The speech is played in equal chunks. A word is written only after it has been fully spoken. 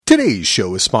Today's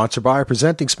show is sponsored by our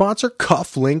presenting sponsor,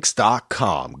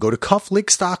 Cufflinks.com. Go to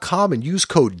Cufflinks.com and use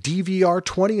code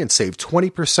DVR20 and save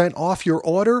 20% off your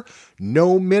order.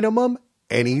 No minimum,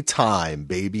 anytime,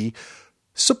 baby.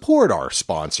 Support our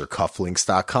sponsor,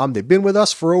 Cufflinks.com. They've been with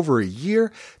us for over a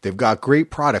year. They've got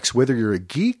great products. Whether you're a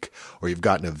geek or you've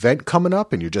got an event coming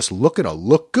up and you're just looking to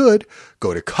look good,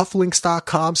 go to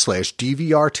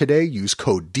Cufflinks.com/DVR today. Use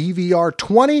code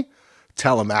DVR20.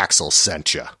 Tell them Axel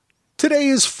sent you. Today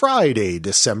is Friday,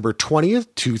 December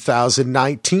 20th,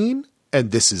 2019,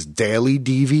 and this is Daily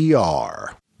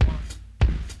DVR.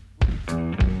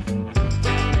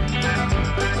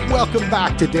 Welcome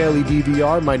back to Daily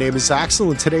DVR. My name is Axel,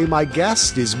 and today my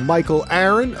guest is Michael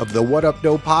Aaron of the What Up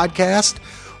No podcast.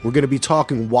 We're going to be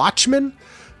talking Watchmen,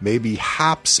 maybe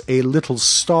haps a little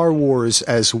Star Wars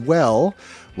as well.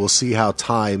 We'll see how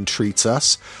time treats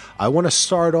us. I want to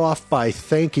start off by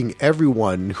thanking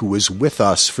everyone who was with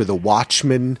us for the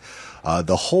Watchmen,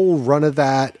 the whole run of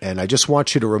that, and I just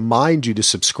want you to remind you to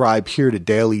subscribe here to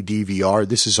Daily DVR.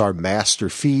 This is our master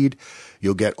feed.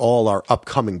 You'll get all our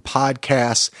upcoming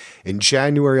podcasts. In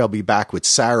January, I'll be back with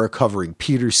Sarah covering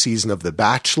Peter's season of The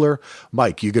Bachelor.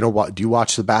 Mike, do you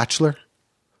watch The Bachelor?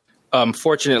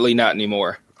 Fortunately, not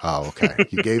anymore. Oh, okay.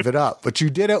 You gave it up, but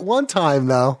you did at one time,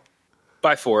 though.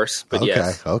 By force, but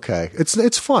yes. Okay.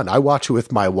 It's fun. I watch it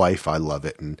with my wife. I love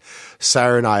it. And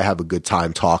Sarah and I have a good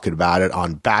time talking about it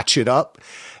on Batch It Up.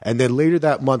 And then later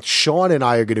that month, Sean and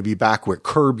I are going to be back with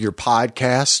Curb Your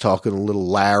Podcast, talking a little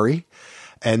Larry.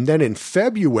 And then in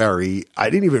February,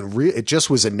 it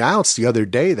just was announced the other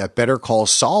day that Better Call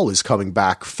Saul is coming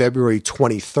back February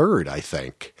 23rd, I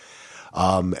think.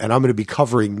 And I'm going to be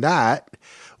covering that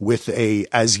with a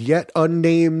as yet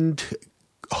unnamed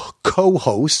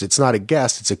co-host. It's not a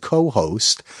guest, it's a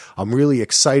co-host. I'm really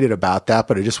excited about that,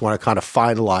 but I just want to kind of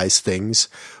finalize things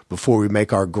before we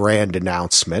make our grand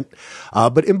announcement.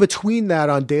 But in between that,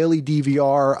 on Daily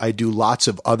DVR, I do lots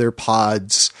of other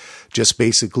pods, just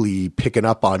basically picking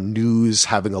up on news,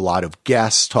 having a lot of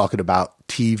guests, talking about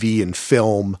TV and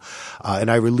film.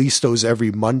 And I release those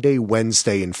every Monday,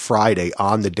 Wednesday, and Friday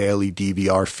on the Daily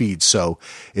DVR feed. So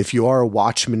if you are a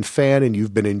Watchmen fan and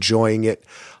you've been enjoying it,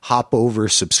 hop over,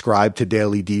 subscribe to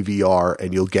Daily DVR,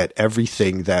 and you'll get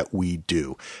everything that we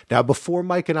do. Now, before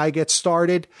Mike and I get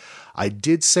started, I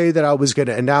did say that I was going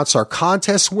to announce our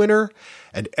contest winner,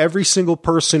 and every single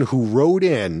person who wrote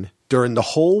in during the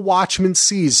whole Watchmen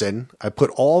season, I put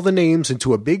all the names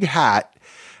into a big hat,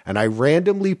 and I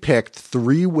randomly picked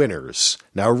 3 winners.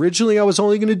 Now, originally I was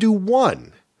only going to do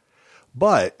 1,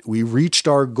 but we reached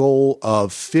our goal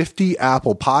of 50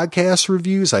 Apple Podcast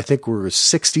reviews. I think we're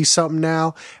 60-something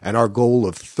now, and our goal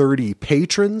of 30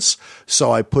 patrons.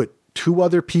 So I put 2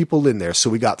 other people in there. So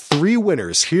we got 3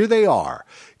 winners. Here they are: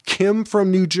 Kim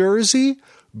from New Jersey,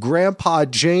 Grandpa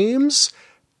James,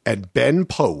 and Ben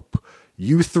Pope.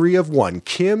 You 3 have won.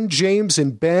 Kim, James,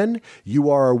 and Ben,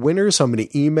 you are our winners. I'm going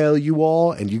to email you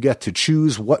all, and you get to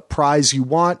choose what prize you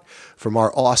want from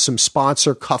our awesome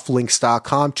sponsor,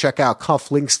 Cufflinks.com. Check out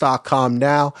Cufflinks.com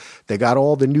now. They got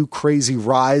all the new crazy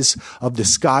Rise of the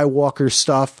Skywalker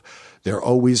stuff. They're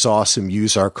always awesome.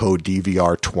 Use our code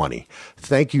DVR20.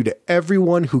 Thank you to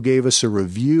everyone who gave us a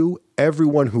review,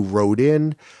 everyone who wrote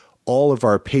in, all of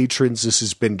our patrons. This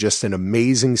has been just an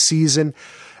amazing season.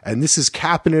 And this is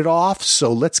capping it off,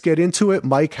 so let's get into it.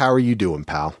 Mike, how are you doing,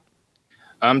 pal?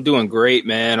 I'm doing great,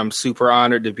 man. I'm super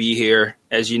honored to be here.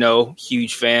 As you know,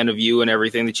 huge fan of you and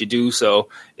everything that you do, so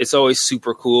it's always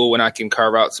super cool when I can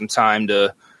carve out some time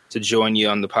to join you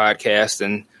on the podcast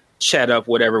and chat up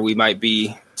whatever we might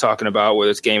be talking about,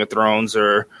 whether it's Game of Thrones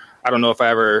or I don't know if I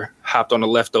ever hopped on the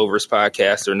Leftovers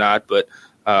podcast or not, but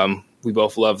we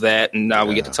both love that, and now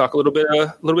we get to talk a little bit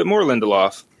more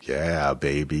Lindelof. Yeah,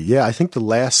 baby. Yeah, I think the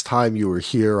last time you were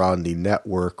here on the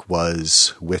network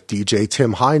was with DJ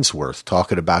Tim Heinsworth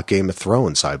talking about Game of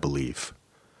Thrones, I believe.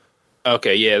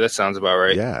 Okay, yeah, that sounds about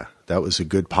right. Yeah, that was a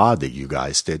good pod that you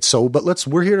guys did. So, but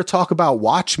we're here to talk about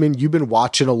Watchmen. You've been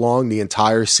watching along the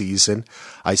entire season.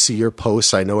 I see your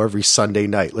posts. I know every Sunday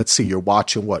night. Let's see, you're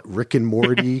watching what? Rick and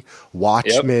Morty,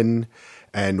 Watchmen, yep.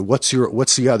 And what's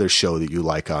the other show that you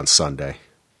like on Sunday?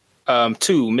 2,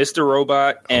 Mr.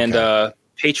 Robot, and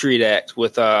Patriot Act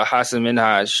with Hassan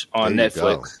Minhaj on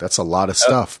Netflix. That's a lot of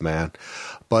stuff, man.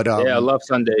 But yeah, I love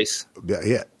Sundays.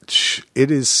 Yeah,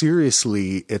 it is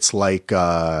seriously. It's like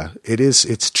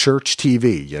it's church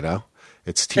TV. You know,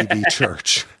 it's TV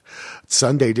church.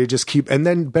 Sunday they just keep, and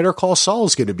then Better Call Saul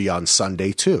is going to be on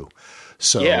Sunday too.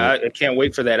 So yeah, I can't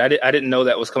wait for that. I didn't know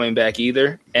that was coming back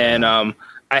either, and I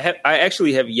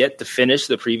actually have yet to finish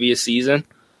the previous season.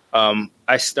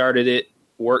 I started it,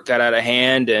 work got out of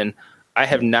hand, and I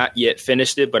have not yet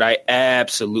finished it, but I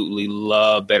absolutely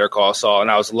love Better Call Saul, and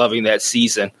I was loving that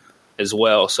season as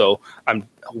well. So I'm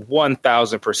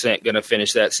 1,000% going to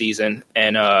finish that season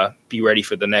and be ready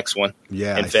for the next one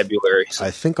in February. So.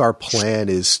 I think our plan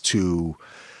is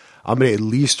I'm going to at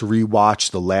least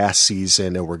rewatch the last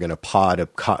season, and we're going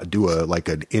to do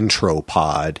an intro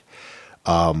pod.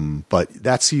 But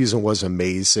that season was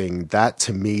amazing. That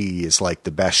to me is like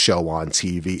the best show on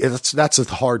TV. That's a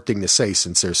hard thing to say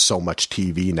since there's so much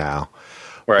TV now.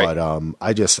 Right. But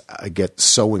I get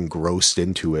so engrossed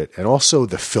into it. And also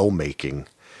the filmmaking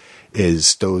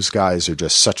those guys are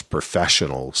just such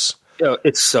professionals. Yeah,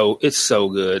 it's so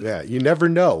good. Yeah, you never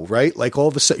know, right? Like all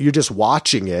of a sudden you're just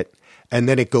watching it, and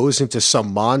then it goes into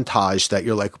some montage that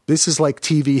you're like, this is like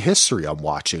TV history I'm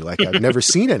watching. Like I've never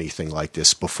seen anything like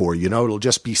this before. You know, it'll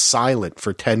just be silent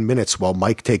for 10 minutes while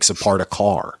Mike takes apart a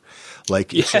car.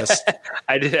 Like it's just.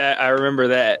 I remember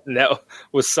that. And that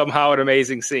was somehow an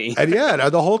amazing scene. And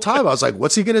the whole time I was like,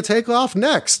 what's he going to take off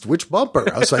next? Which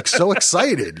bumper? I was like so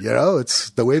excited. You know, it's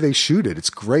the way they shoot it. It's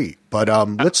great. But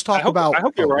let's talk about. I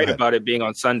hope you're right about it being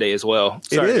on Sunday as well.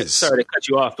 It is. Sorry to cut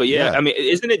you off, but yeah. I mean,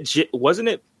 wasn't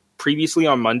it previously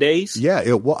on Mondays?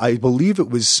 Yeah, I believe it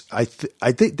was. I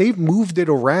think they've moved it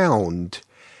around,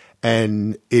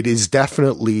 and it is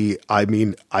definitely. I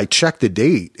mean, I checked the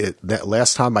date. That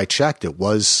last time I checked, it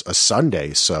was a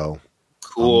Sunday. So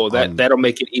cool. That'll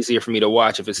make it easier for me to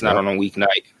watch if it's not on a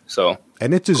weeknight. So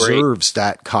and it deserves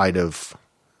that kind of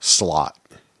slot.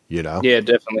 You know. Yeah,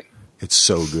 definitely. It's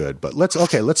so good. But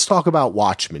let's talk about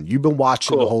Watchmen. You've been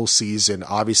watching the whole season.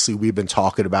 Obviously, we've been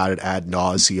talking about it ad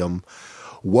nauseum.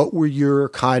 What were your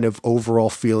kind of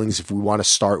overall feelings, if we want to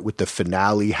start with the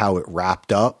finale, how it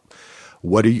wrapped up?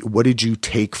 What did you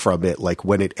take from it? Like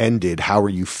when it ended, how are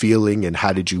you feeling, and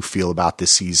how did you feel about the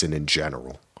season in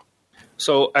general?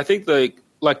 So I think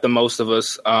like the most of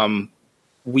us,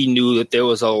 we knew that there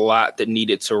was a lot that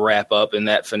needed to wrap up in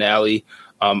that finale.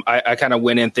 I kind of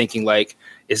went in thinking like,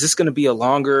 is this going to be a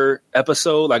longer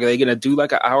episode? Like, are they going to do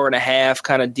like an hour and a half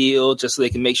kind of deal just so they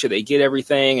can make sure they get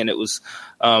everything? And it was,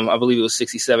 I believe it was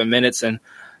 67 minutes. And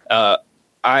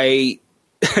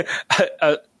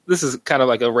this is kind of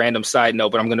like a random side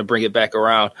note, but I'm going to bring it back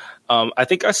around. I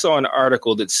think I saw an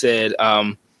article that said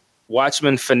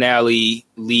Watchmen finale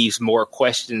leaves more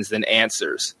questions than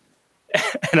answers.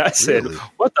 And I said, really?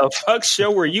 What the fuck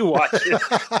show were you watching?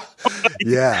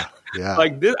 Yeah.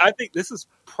 Like this, I think this is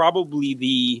probably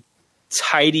the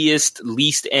tidiest,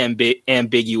 least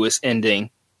ambiguous ending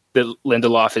that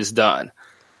Lindelof has done.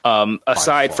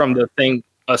 Aside from the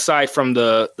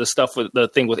stuff with the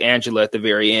thing with Angela at the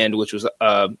very end, which was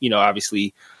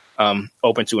obviously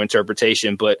open to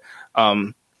interpretation, but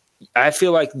I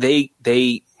feel like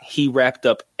he wrapped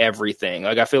up everything.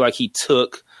 Like I feel like he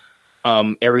took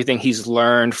everything he's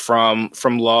learned from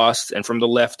Lost and from The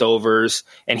Leftovers.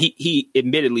 And he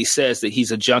admittedly says that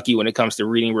he's a junkie when it comes to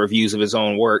reading reviews of his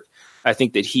own work. I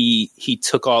think that he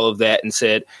took all of that and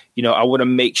said, I want to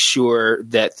make sure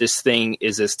that this thing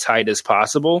is as tight as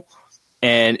possible.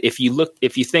 And if you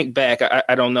think back,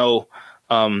 I don't know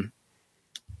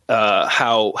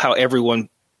how everyone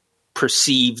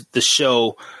perceived the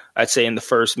show, I'd say in the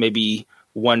first maybe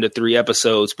 1 to 3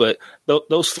 episodes, but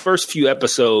those first few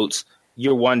episodes,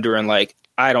 you're wondering like,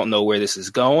 I don't know where this is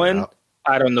going. Yeah.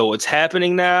 I don't know what's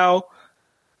happening now.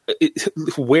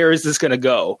 Where is this going to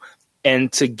go?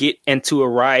 And to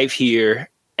arrive here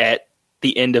at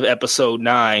the end of episode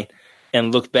 9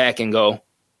 and look back and go,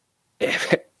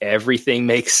 everything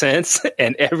makes sense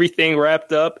and everything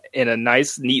wrapped up in a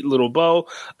nice, neat little bow,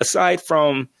 aside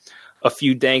from a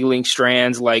few dangling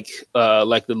strands like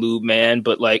the Lube Man,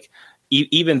 but like.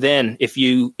 Even then, if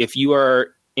you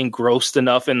are engrossed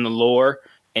enough in the lore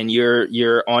and you're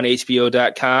on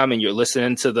HBO.com and you're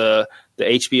listening to the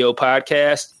HBO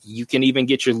podcast, you can even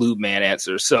get your Lube Man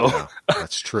answer. So yeah,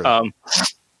 that's true.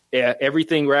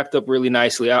 Everything wrapped up really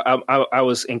nicely. I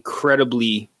was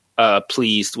incredibly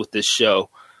pleased with this show.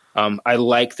 I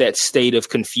like that state of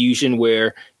confusion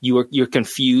where you're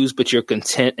confused, but you're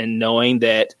content in knowing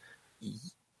that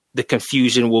the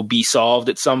confusion will be solved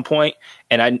at some point.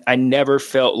 And I never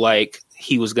felt like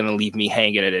he was going to leave me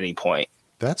hanging at any point.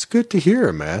 That's good to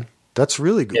hear, man. That's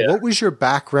really good. Yeah. What was your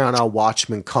background on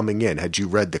Watchmen coming in? Had you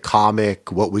read the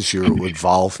comic? What was your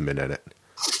involvement in it?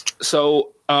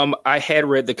 So I had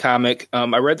read the comic.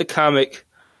 I read the comic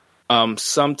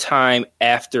sometime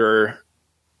after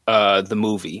the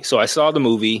movie. So I saw the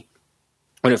movie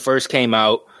when it first came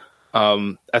out.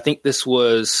 I think this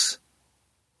was...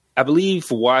 I believe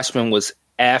Watchmen was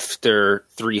after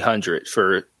 300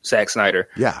 for Zack Snyder.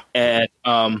 Yeah. And,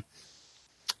 I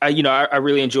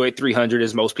really enjoyed 300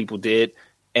 as most people did.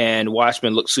 and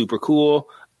Watchmen looked super cool.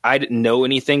 I didn't know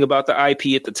anything about the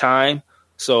IP at the time,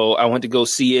 so I went to go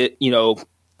see it.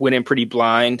 Went in pretty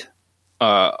blind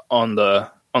on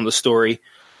the story.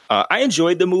 I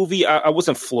enjoyed the movie. I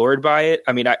wasn't floored by it.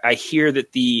 I mean, I hear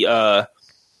that the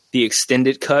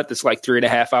extended cut that's like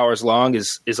 3.5 hours long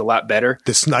is a lot better.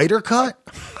 The Snyder cut?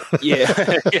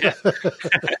 Yeah. Yeah.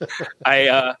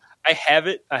 I have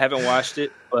it. I haven't watched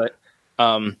it, but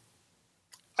I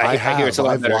hear it's a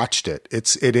lot better. I've watched it.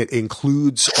 It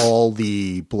includes all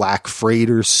the Black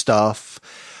Freighter stuff,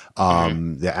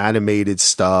 the animated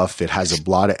stuff. It has a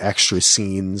lot of extra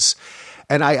scenes.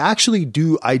 And I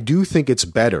do think it's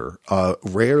better.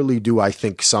 Rarely do I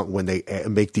think when they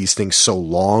make these things so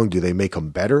long, do they make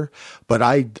them better? But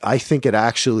I think it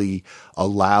actually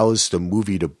allows the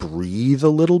movie to breathe a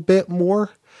little bit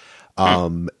more.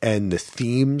 And the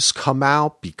themes come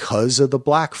out because of the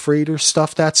Black Freighter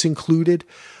stuff that's included.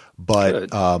 But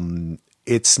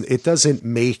it doesn't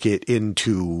make it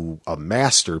into a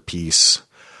masterpiece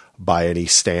by any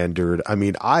standard. I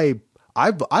mean, I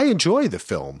enjoy the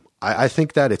film. I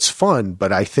think that it's fun,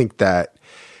 but I think that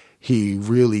he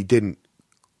really didn't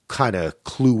kind of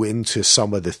clue into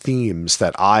some of the themes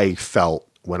that I felt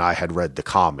when I had read the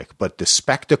comic. But the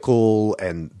spectacle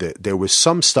and there was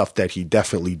some stuff that he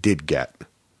definitely did get.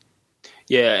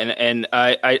 Yeah, and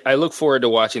I look forward to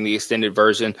watching the extended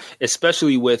version,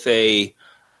 especially with a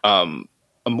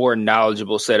more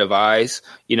knowledgeable set of eyes.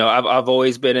 I've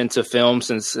always been into film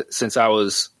since I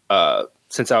was a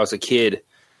kid.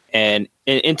 And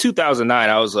in 2009,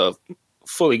 I was a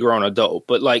fully grown adult.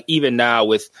 But like even now,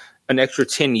 with an extra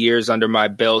 10 years under my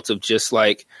belt of just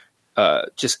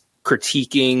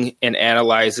critiquing and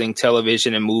analyzing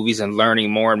television and movies and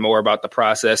learning more and more about the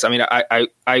process. I mean, I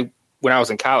when I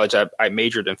was in college, I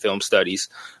majored in film studies.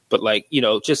 But like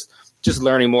just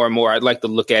learning more and more, I'd like to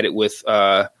look at it with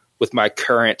my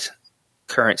current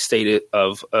state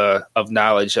of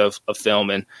knowledge of film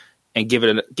and give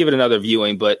it another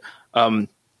viewing. But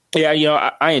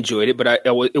yeah, I enjoyed it, but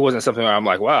it wasn't something where I'm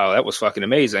like, wow, that was fucking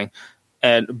amazing.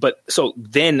 But so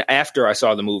then after I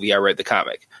saw the movie, I read the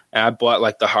comic and I bought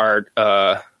like the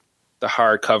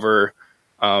hardcover.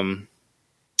 What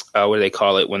do they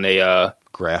call it when they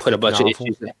graphic put a bunch novel? of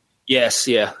issues in? Yes,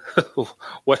 yeah.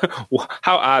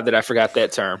 How odd that I forgot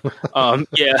that term.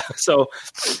 Yeah, so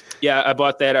yeah, I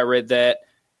bought that. I read that,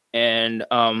 and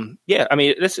yeah, I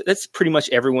mean that's pretty much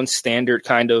everyone's standard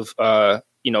kind of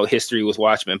history with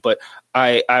Watchmen, but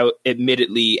I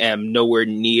admittedly am nowhere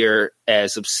near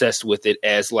as obsessed with it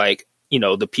as like,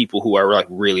 the people who are like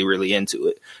really, really into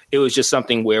it. It was just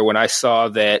something where when I saw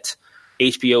that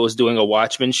HBO was doing a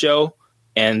Watchmen show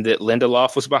and that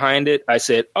Lindelof was behind it, I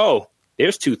said, oh,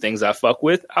 there's two things I fuck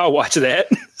with. I'll watch that.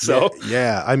 So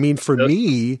yeah. I mean, for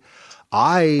me,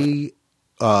 I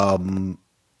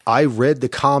read the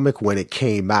comic when it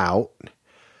came out.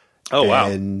 Oh, wow.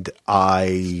 And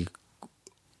I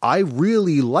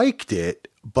really liked it,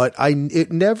 but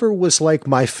it never was like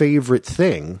my favorite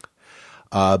thing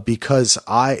because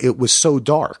it was so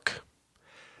dark,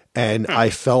 and I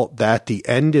felt that the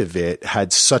end of it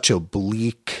had such a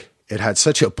bleak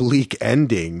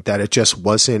ending that it just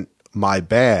wasn't my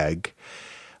bag.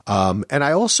 And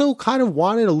I also kind of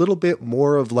wanted a little bit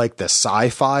more of like the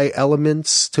sci-fi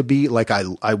elements to be like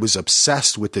I was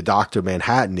obsessed with the Dr.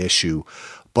 Manhattan issue,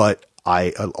 but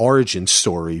an origin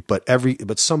story, but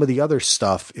some of the other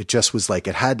stuff, it just was like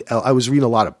I was reading a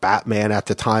lot of Batman at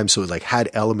the time, so it like had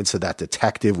elements of that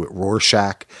detective with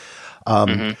Rorschach.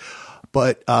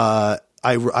 But I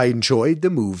enjoyed the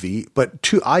movie,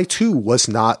 but I too was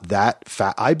not that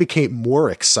I became more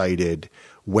excited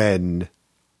when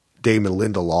Damon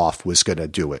Lindelof was going to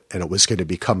do it and it was going to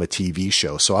become a TV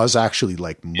show. So I was actually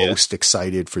like most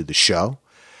excited for the show.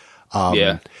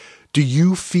 Yeah. Do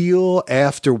you feel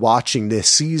after watching this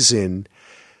season,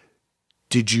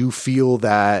 did you feel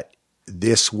that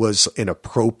this was an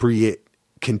appropriate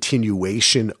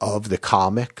continuation of the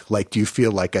comic? Like, do you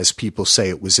feel like, as people say,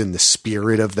 it was in the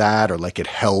spirit of that, or like it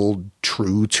held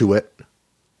true to it?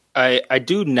 I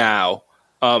do now.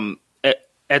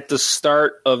 At the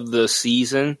start of the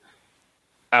season,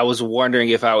 I was wondering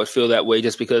if I would feel that way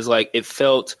just because like it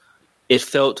felt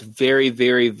very,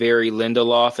 very, very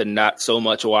Lindelof and not so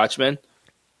much Watchmen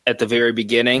at the very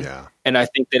beginning. Yeah. And I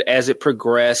think that as it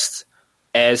progressed,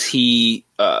 as he,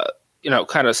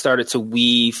 kind of started to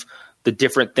weave the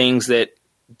different things that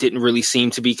didn't really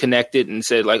seem to be connected and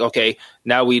said like, okay,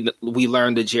 now we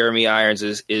learned that Jeremy Irons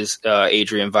is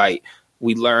Adrian Veidt.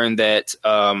 We learned that,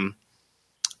 well,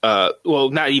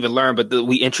 not even learn, but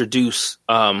we introduce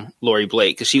Laurie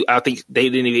Blake because I think they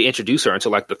didn't even introduce her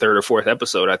until like the third or fourth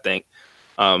episode. I think,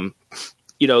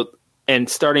 and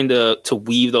starting to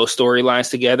weave those storylines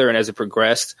together. And as it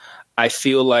progressed, I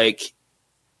feel like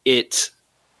it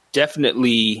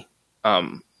definitely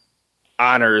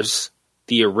honors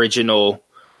the original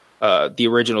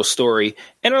story.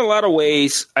 And in a lot of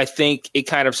ways, I think it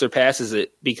kind of surpasses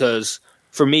it, because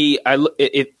for me,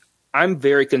 I'm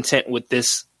very content with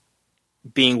this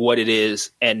being what it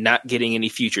is and not getting any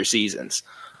future seasons.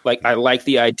 Like, I like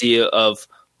the idea of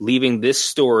leaving this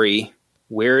story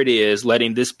where it is,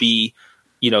 letting this be,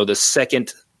 the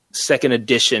second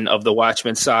edition of the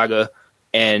Watchmen saga,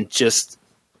 and just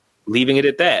leaving it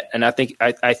at that. And I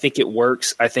think it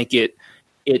works. I think it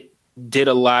did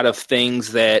a lot of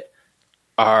things that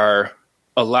are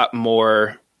a lot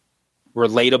more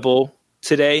relatable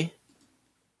today.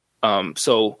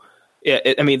 So yeah,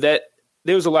 that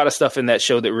there was a lot of stuff in that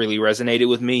show that really resonated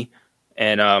with me.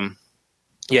 And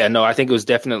I think it was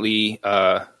definitely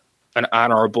an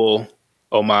honorable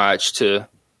homage to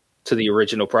the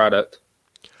original product.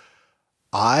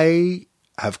 I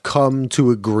have come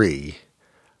to agree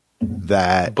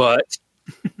that, but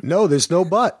no, there's no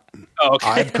but. Oh, okay.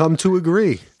 I've come to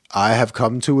agree.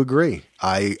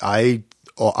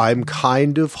 I'm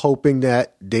kind of hoping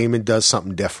that Damon does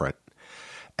something different.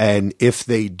 And if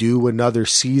they do another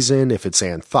season, if it's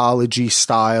anthology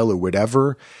style or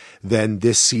whatever, then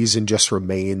this season just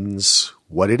remains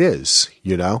what it is,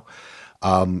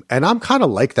 And I'm kind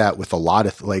of like that with a lot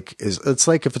of it's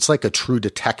like if it's like a True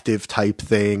Detective type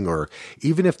thing, or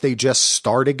even if they just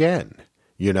start again,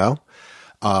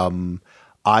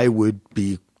 I would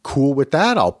be cool with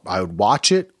that. I would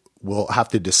watch it. We'll have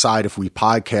to decide if we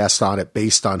podcast on it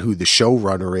based on who the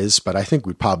showrunner is, but I think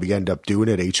we'd probably end up doing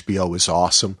it. HBO is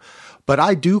awesome. But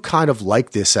I do kind of like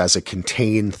this as a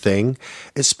contained thing,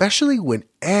 especially when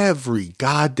every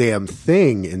goddamn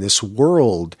thing in this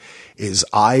world is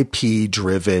IP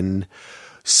driven,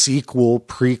 sequel,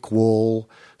 prequel,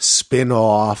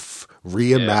 spin-off,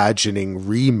 reimagining,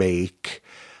 remake.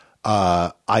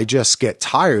 I just get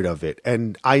tired of it.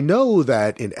 And I know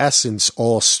that in essence,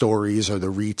 all stories are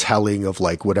the retelling of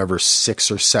like whatever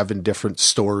 6 or 7 different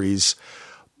stories,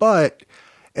 but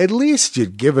at least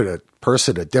you'd give it a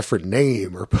person a different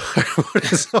name or put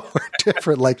it somewhere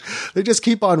different. Like, they just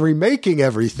keep on remaking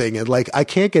everything. And like, I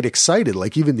can't get excited.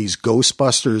 Like, even these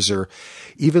Ghostbusters or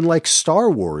even like Star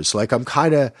Wars, like I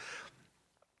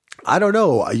don't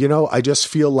know, I just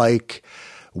feel like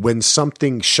when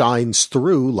something shines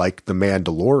through, like The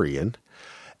Mandalorian,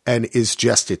 and is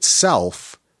just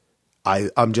itself,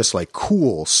 I'm just like,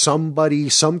 cool. Some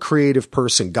creative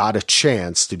person got a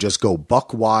chance to just go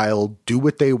buck wild, do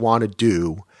what they want to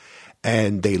do.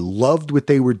 And they loved what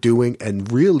they were doing.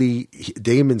 And really,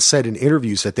 Damon said in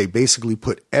interviews that they basically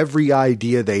put every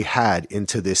idea they had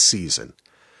into this season.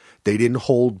 They didn't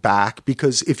hold back,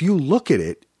 because if you look at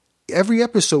it, every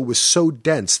episode was so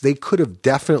dense, they could have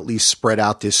definitely spread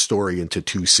out this story into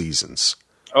 2 seasons.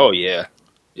 Oh, yeah.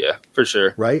 Yeah, for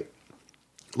sure. Right?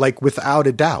 Like, without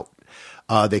a doubt.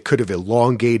 They could have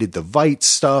elongated the Veidt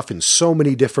stuff and so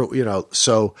many different,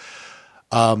 so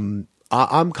I'm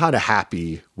kind of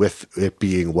happy with it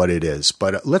being what it is.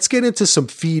 But let's get into some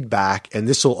feedback, and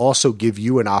this will also give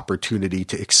you an opportunity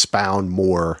to expound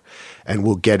more, and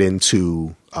we'll get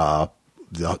into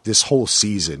this whole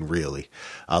season, really.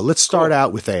 Let's start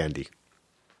out with Andy.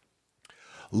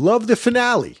 Love the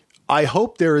finale. I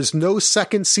hope there is no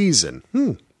second season.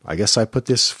 I guess I put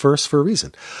this first for a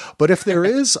reason. But if there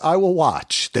is, I will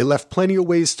watch. They left plenty of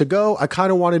ways to go. I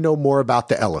kind of want to know more about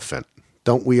the elephant.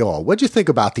 Don't we all? What'd you think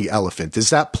about the elephant? Does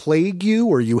that plague you,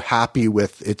 or are you happy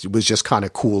with it? It was just kind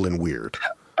of cool and weird.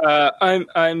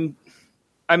 I'm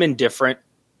indifferent.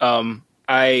 In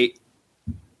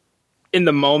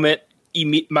the moment,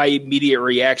 my immediate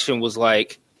reaction was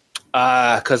like,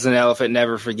 because an elephant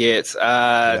never forgets.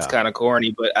 It's kind of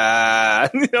corny, but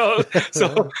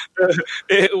So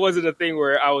it wasn't a thing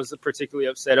where I was particularly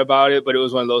upset about it, but it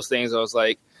was one of those things I was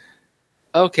like,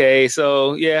 okay,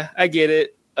 so yeah, I get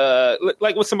it.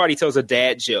 Like when somebody tells a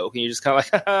dad joke and you're just kind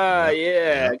of like,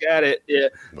 I got it. Yeah.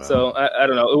 Wow. So I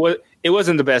don't know. It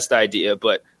wasn't the best idea,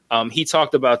 but he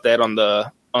talked about that on the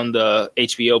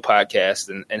HBO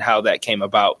podcast and how that came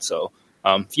about. So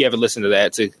if you haven't listened to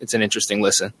that, it's an interesting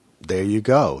listen. There you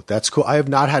go. That's cool. I have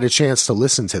not had a chance to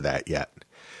listen to that yet.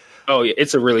 Oh yeah,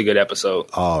 it's a really good episode.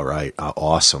 All right.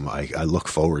 Awesome. I look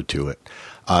forward to it.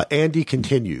 Andy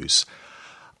continues.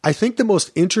 I think the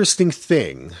most interesting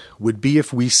thing would be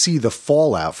if we see the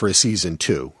fallout for a season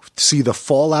 2, see the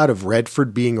fallout of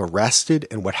Redford being arrested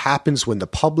and what happens when the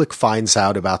public finds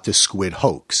out about the squid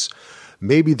hoax.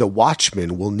 Maybe the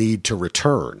Watchmen will need to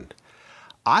return.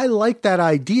 I like that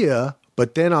idea,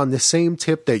 But then on the same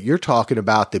tip that you're talking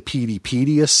about, the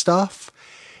Peteypedia stuff,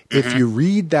 if you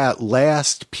read that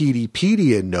last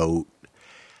Peteypedia note,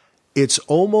 it's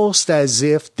almost as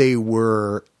if they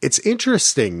were, it's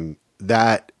interesting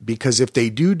that because if they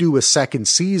do a second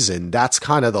season, that's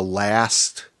kind of the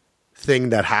last thing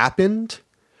that happened,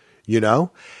 you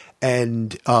know?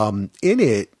 And in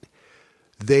it,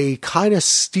 they kind of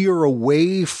steer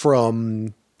away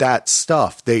from that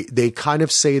stuff. They kind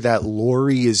of say that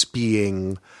Lori is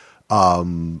being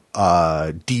debriefed,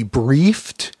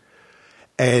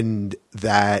 and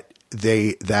that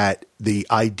the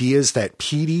ideas that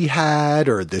Petey had,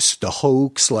 or the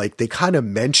hoax, like they kind of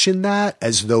mention that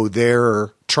as though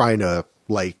they're trying to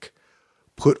like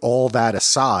put all that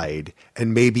aside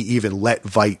and maybe even let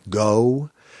Veidt go.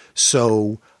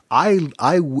 So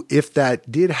if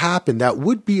that did happen, that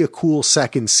would be a cool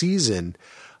second season.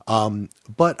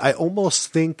 But I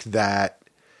almost think that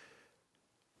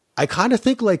I kind of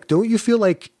think like, don't you feel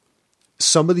like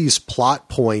some of these plot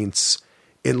points,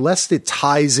 unless it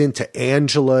ties into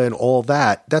Angela and all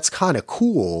that, that's kind of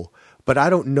cool, but I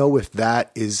don't know if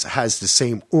that has the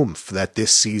same oomph that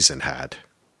this season had.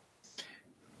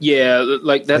 Yeah,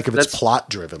 like that. Like if it's plot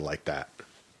driven like that.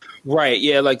 Right.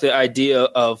 Yeah, like the idea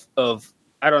of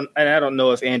I don't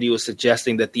know if Andy was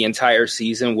suggesting that the entire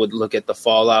season would look at the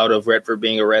fallout of Redford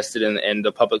being arrested and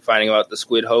the public finding out the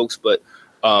squid hoax, but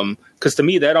because to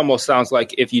me that almost sounds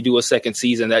like if you do a second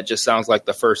season, that just sounds like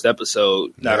the first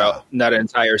episode, not an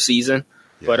entire season.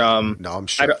 Yeah. But no, I'm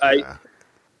sure.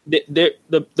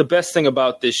 The best thing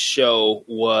about this show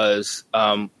was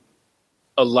a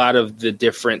lot of the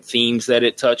different themes that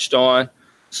it touched on.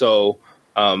 So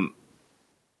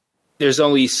there's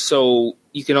only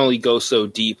you can only go so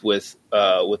deep with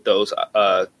those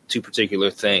two particular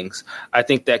things. I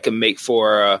think that can make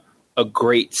for a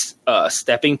great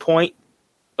stepping point.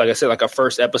 Like I said, like a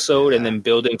first episode and then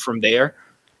building from there.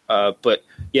 But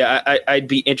yeah, I'd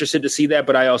be interested to see that.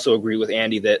 But I also agree with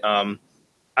Andy that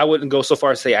I wouldn't go so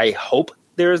far as to say I hope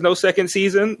there is no second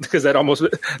season, because that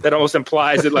almost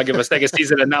implies that like if a second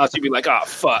season announced, you'd be like, oh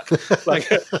fuck,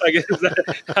 like I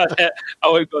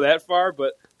wouldn't go that far.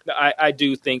 But I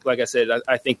do think, like I said,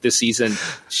 I think this season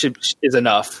is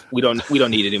enough. We don't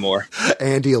need any more.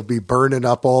 Andy will be burning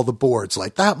up all the boards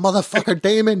like that motherfucker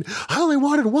Damon. I only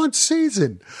wanted one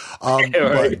season. Right.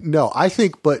 But no, I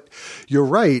think, but you're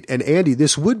right. And Andy,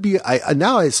 this would be,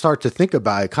 now I start to think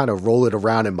about it, kind of roll it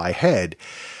around in my head.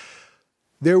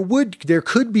 There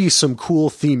could be some cool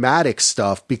thematic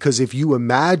stuff, because if you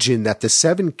imagine that the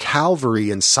 7 Cavalry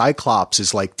and Cyclops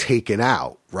is like taken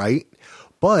out, right?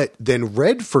 But then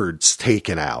Redford's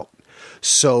taken out.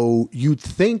 So you'd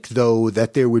think, though,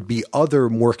 that there would be other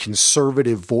more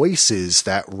conservative voices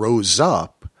that rose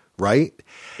up, right?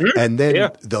 Mm-hmm. And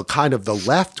then the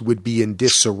left would be in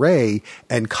disarray,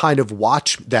 and kind of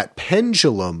watch that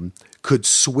pendulum could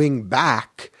swing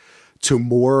back to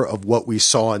more of what we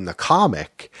saw in the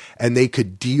comic, and they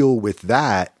could deal with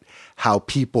that, how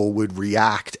people would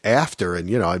react after.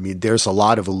 And, I mean, there's a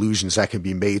lot of allusions that can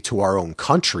be made to our own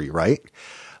country, right?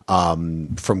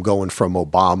 From going from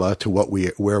Obama to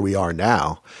where we are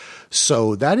now.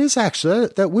 So that is actually,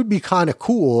 that would be kind of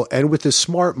cool. And with a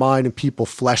smart mind and people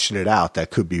fleshing it out, that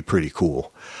could be pretty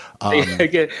cool. They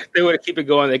would keep it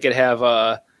going. They could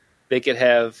have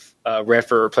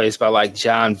Redford replaced by like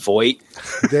John Voight.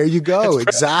 There you go.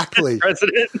 Exactly.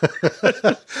 President.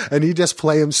 And he'd just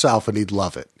play himself and he'd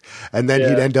love it. And then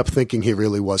he'd end up thinking he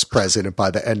really was president by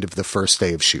the end of the first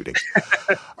day of shooting.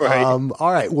 Right.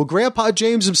 All right. Well, Grandpa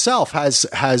James himself has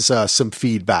some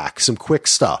feedback, some quick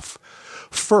stuff.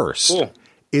 First, cool.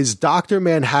 Is Dr.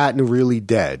 Manhattan really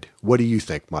dead? What do you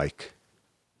think, Mike?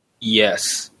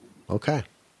 Yes. Okay.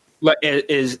 Like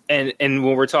and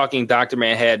when we're talking Dr.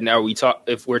 Manhattan,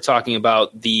 if we're talking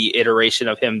about the iteration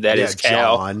of him that is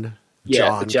Cal,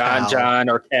 John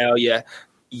or Cal,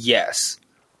 yes.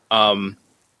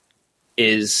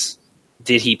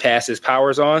 Did he pass his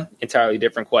powers on? Entirely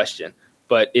different question.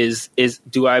 But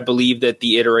do I believe that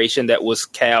the iteration that was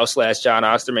Cal / John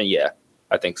Osterman? Yeah,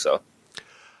 I think so.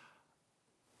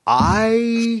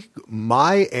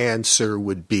 My answer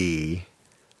would be,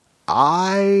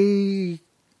 I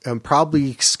am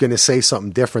probably going to say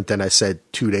something different than I said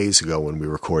 2 days ago when we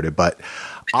recorded, but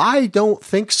I don't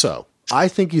think so. I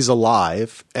think he's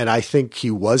alive, and I think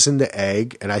he was in the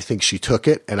egg, and I think she took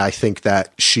it, and I think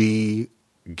that she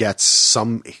gets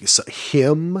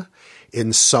him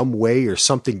in some way, or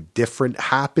something different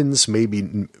happens,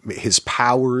 maybe his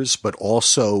powers, but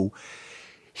also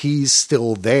he's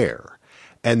still there.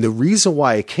 And the reason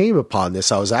why I came upon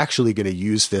this, I was actually going to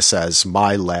use this as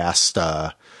my last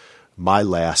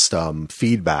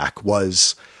feedback,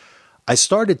 was I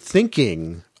started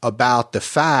thinking about the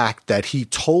fact that he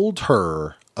told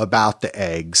her about the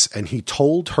eggs and he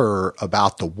told her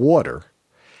about the water.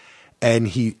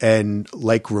 And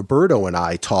like Roberto and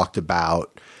I talked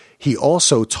about, he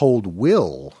also told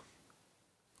Will,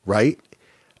 right?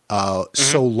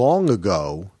 So long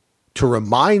ago to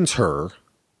remind her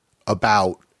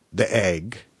about the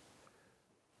egg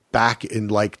back in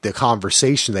like the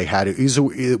conversation they had. It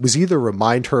was either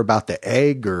remind her about the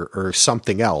egg or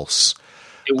something else.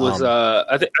 It was,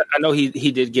 I know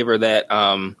he did give her that,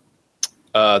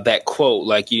 that quote,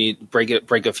 like you need to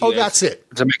break a few. Oh, that's it.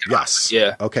 To make it yes.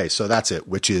 Yeah. Okay. So that's it,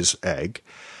 which is egg.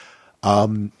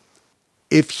 In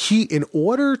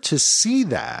order to see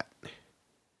that,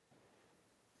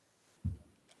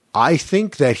 I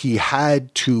think that he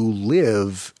had to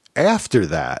live after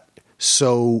that.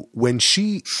 So when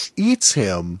she eats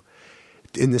him,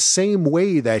 in the same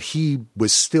way that he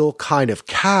was still kind of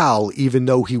Cal, even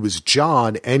though he was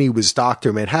John and he was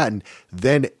Dr. Manhattan,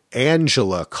 then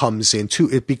Angela comes into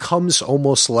it. Becomes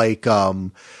almost like,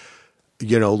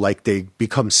 like they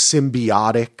become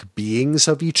symbiotic beings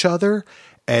of each other.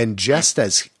 And just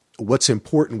as what's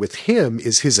important with him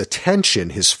is his attention,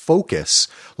 his focus.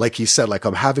 Like he said, like,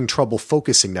 I'm having trouble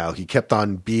focusing now. He kept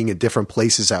on being in different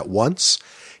places at once.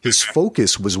 His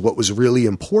focus was what was really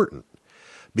important,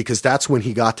 because that's when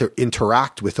he got to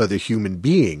interact with other human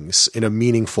beings in a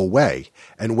meaningful way.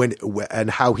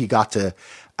 And how he got to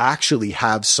actually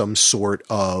have some sort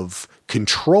of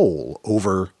control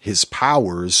over his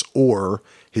powers or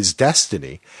his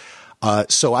destiny.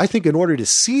 So I think in order to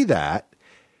see that,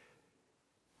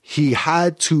 she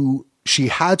had to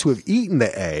have eaten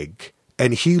the egg,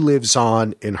 and he lives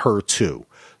on in her too.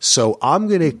 So I'm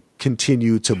going to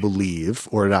continue to believe,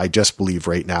 or I just believe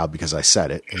right now because I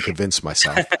said it and convinced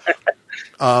myself,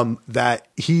 that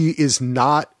he is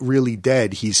not really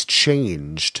dead. He's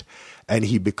changed, and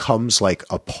he becomes like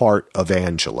a part of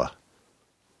Angela.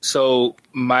 So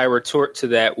my retort to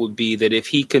that would be that if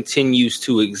he continues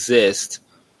to exist,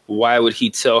 why would he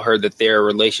tell her that their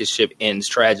relationship ends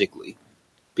tragically?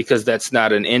 Because that's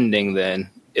not an ending then,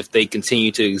 if they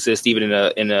continue to exist even in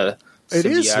a it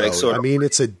is, symbiotic sort of. I mean,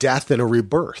 it's a death and a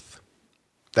rebirth.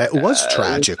 That was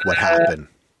tragic what happened.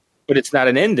 But it's not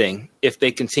an ending if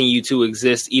they continue to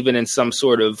exist even in some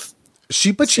sort of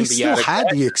she still had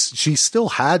she still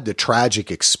had the tragic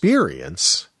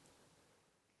experience.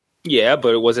 Yeah,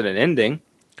 but it wasn't an ending.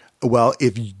 Well,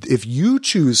 if you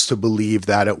choose to believe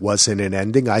that it wasn't an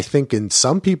ending, I think in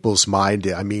some people's mind,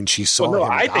 I mean, she saw him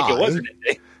die. Think it was an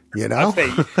ending. You know,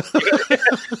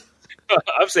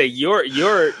 I'm saying your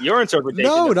interpretation.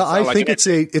 No, I think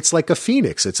it's like a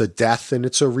phoenix. It's a death and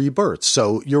it's a rebirth.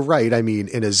 So you're right. I mean,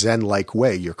 in a Zen-like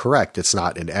way, you're correct. It's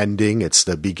not an ending. It's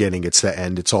the beginning. It's the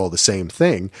end. It's all the same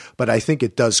thing. But I think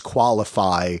it does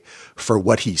qualify for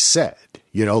what he said.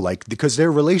 You know, like because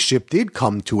their relationship did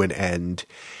come to an end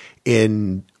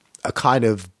in a kind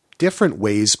of different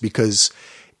ways, because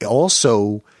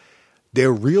also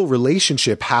their real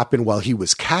relationship happened while he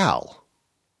was Cal.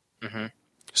 Mm-hmm.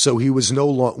 So he was no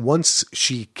longer, once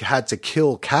she had to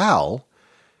kill Cal,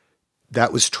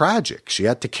 that was tragic. She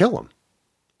had to kill him.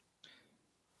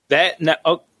 But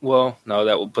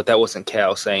that wasn't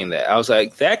Cal saying that. I was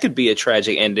like, that could be a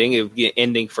tragic ending. It would be an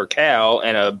ending for Cal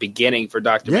and a beginning for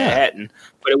Dr. Manhattan.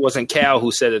 But it wasn't Cal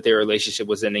who said that their relationship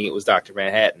was ending. It was Dr.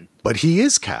 Manhattan. But he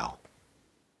is Cal.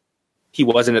 He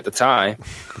wasn't at the time.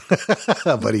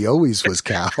 But he always was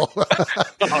Cal.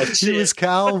 He was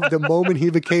Cal the moment he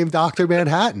became Dr.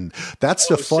 Manhattan. That's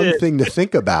the fun thing to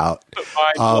think about.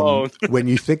 When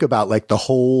you think about like the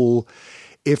whole,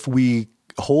 if we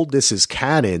hold this as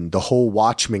canon, the whole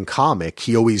Watchmen comic,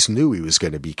 he always knew he was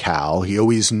going to be Cal. He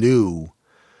always knew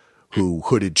who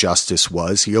Hooded Justice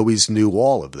was. He always knew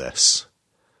all of this.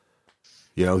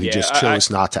 You know, he just chose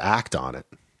not to act on it.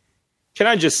 Can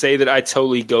I just say that I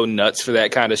totally go nuts for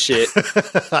that kind of shit?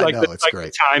 I know, it's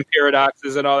great. The time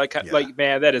paradoxes and all that kind. Like,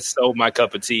 man, that is so my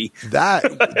cup of tea.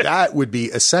 That would be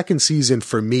a second season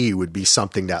for me. Would be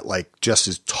something that like just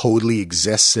as totally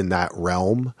exists in that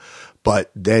realm,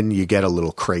 but then you get a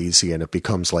little crazy and it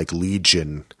becomes like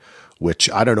Legion,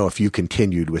 which I don't know if you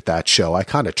continued with that show. I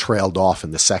kind of trailed off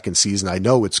in the second season. I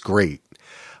know it's great.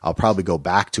 I'll probably go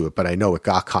back to it, but I know it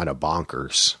got kind of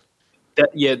bonkers.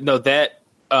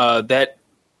 That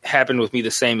happened with me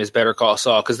the same as Better Call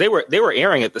Saul, because they were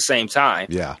airing at the same time.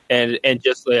 Yeah, and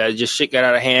just shit got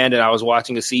out of hand, and I was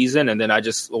watching a season, and then I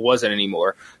just wasn't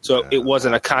anymore. So it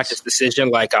wasn't a conscious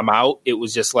decision, like I'm out. It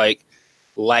was just like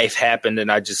life happened,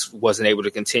 and I just wasn't able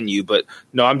to continue. But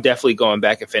no, I'm definitely going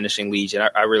back and finishing Legion.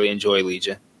 I really enjoy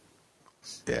Legion.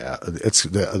 Yeah, it's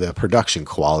the production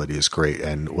quality is great,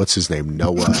 and what's his name,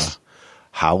 Noah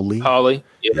Holly.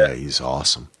 Yeah, he's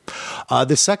awesome.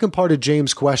 The second part of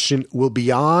James' question, will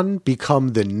Beyond become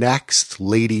the next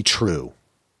Lady True?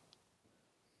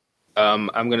 I'm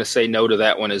going to say no to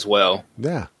that one as well.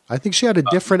 Yeah, I think she had a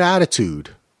different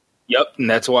attitude. Yep, and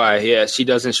that's why. Yeah, she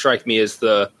doesn't strike me as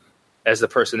the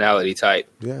personality type.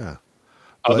 Yeah.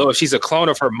 Although if she's a clone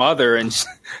of her mother, and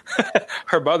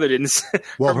her mother didn't,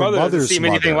 well, her mother doesn't seem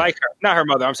anything like her. Not her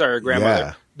mother. I'm sorry, her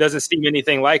grandmother doesn't seem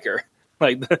anything like her.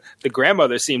 Like the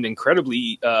grandmother seemed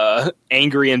incredibly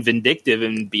angry and vindictive,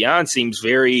 and Beyond seems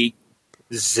very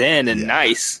zen and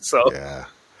nice.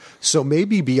 So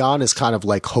maybe Beyond is kind of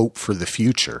like hope for the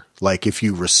future. Like if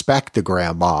you respect the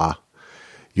grandma,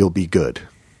 you'll be good.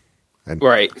 And,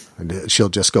 right. And she'll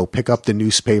just go pick up the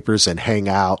newspapers and hang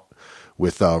out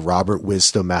with Robert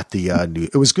Wisdom at the new.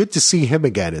 It was good to see him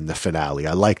again in the finale.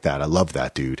 I like that. I love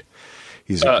that dude.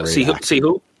 He's a great actor. See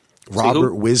who?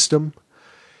 Robert Wisdom.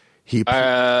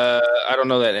 I don't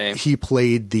know that name. He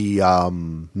played the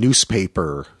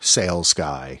newspaper sales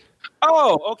guy.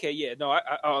 Oh, okay, yeah. No,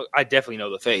 I definitely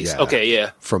know the face. Yeah. Okay,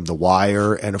 yeah. From The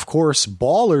Wire, and of course,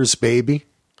 Ballers, baby.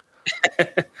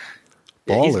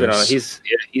 Ballers.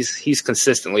 He's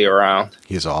consistently around.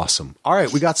 He's awesome. All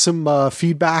right, we got some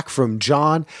feedback from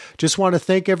John. Just want to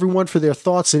thank everyone for their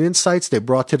thoughts and insights they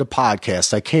brought to the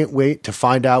podcast. I can't wait to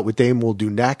find out what Damon will do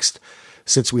next.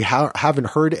 Since we haven't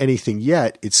heard anything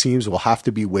yet, it seems we'll have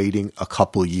to be waiting a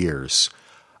couple years.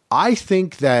 I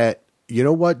think that, you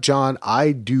know what, John?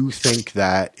 I do think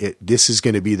that this is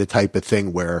going to be the type of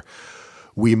thing where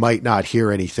we might not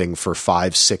hear anything for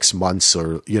 5-6 months,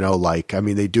 or,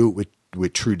 they do it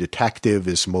with True Detective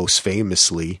is most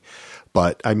famously,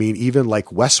 but I mean, even like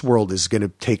Westworld is going to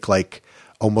take like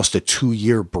almost a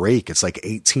 2-year break. It's like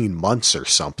 18 months or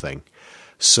something.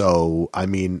 So, I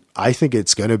mean, I think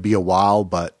it's going to be a while,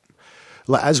 but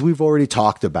as we've already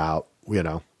talked about,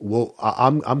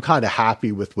 I'm kind of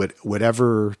happy with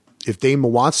whatever, if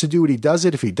Damon wants to do it, he does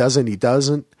it. If he doesn't, he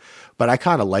doesn't. But I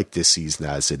kind of like this season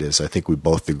as it is. I think we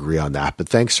both agree on that. But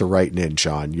thanks for writing in,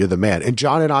 John. You're the man. And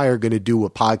John and I are going to do a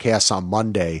podcast on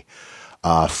Monday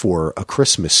for A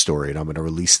Christmas Story. And I'm going to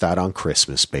release that on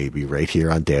Christmas, baby, right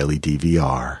here on Daily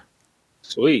DVR.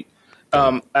 Sweet.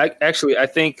 I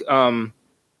think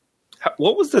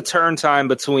what was the turn time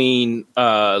between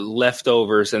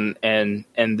Leftovers and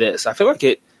this? I feel like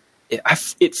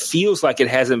it feels like it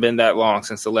hasn't been that long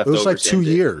since the Leftovers. It was like 2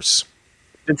 ended. years.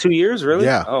 In 2 years, really?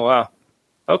 Yeah. Oh wow.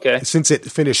 Okay. Since it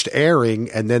finished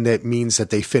airing, and then that means that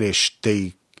they finished.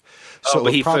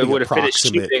 But he would have finished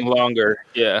shooting longer.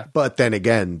 Yeah. But then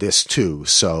again, this too.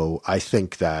 So I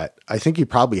think he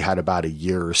probably had about a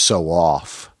year or so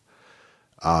off.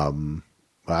 I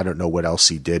don't know what else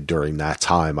he did during that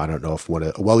time. I don't know if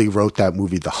he wrote that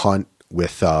movie, The Hunt,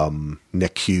 with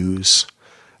Nick Hughes.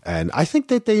 And I think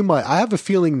that I have a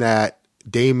feeling that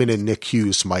Damon and Nick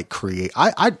Hughes might create.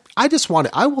 I'd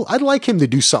like him to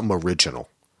do something original.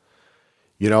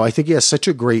 I think he has such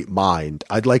a great mind.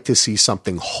 I'd like to see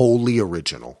something wholly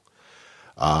original.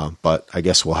 But I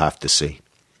guess we'll have to see.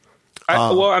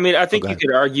 I think you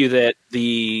could argue that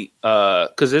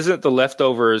because isn't The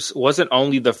Leftovers wasn't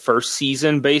only the first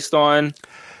season based on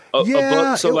a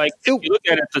book? So if you look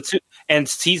at it, and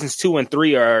seasons 2 and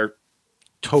 3 are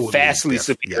totally vastly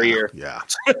superior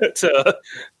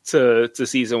to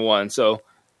season 1. So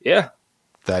yeah,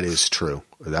 that is true.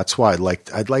 That's why I'd like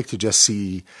to just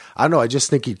see. I don't know. I just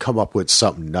think he'd come up with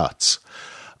something nuts.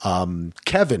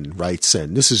 Kevin writes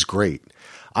in, this is great.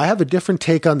 I have a different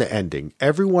take on the ending.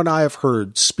 Everyone I have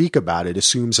heard speak about it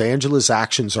assumes Angela's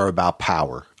actions are about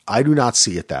power. I do not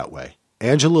see it that way.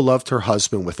 Angela loved her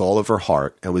husband with all of her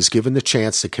heart and was given the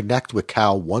chance to connect with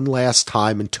Cal one last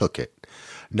time and took it.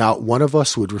 Not one of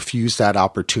us would refuse that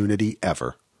opportunity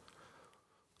ever.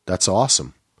 That's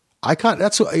awesome.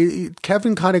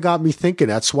 Kevin kind of got me thinking.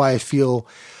 That's why I feel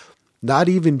not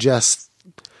even just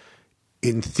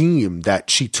in theme that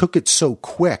she took it so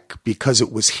quick because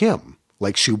it was him.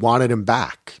 Like she wanted him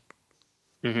back.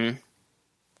 Mm-hmm.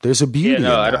 There's a beauty in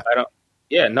that.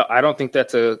 I don't think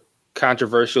that's a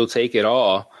controversial take at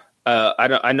all.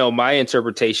 I know my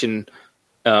interpretation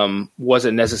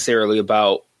wasn't necessarily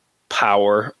about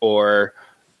power or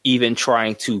even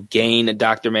trying to gain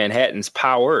Dr. Manhattan's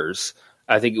powers.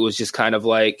 I think it was just kind of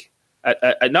like,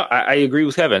 I agree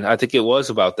with Kevin. I think it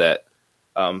was about that.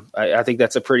 I think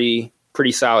that's a pretty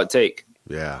solid take.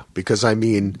 Yeah, because I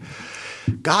mean,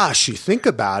 gosh, you think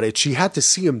about it, she had to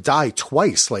see him die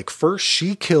twice. Like first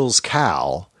she kills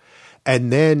Cal,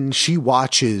 and then she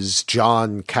watches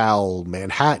John Cal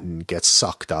Manhattan get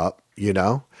sucked up,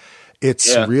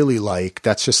 It's really like,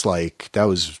 that's just like, that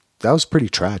was pretty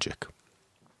tragic.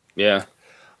 Yeah.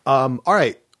 All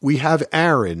right. we have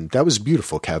Aaron. That was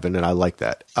beautiful, Kevin, and I like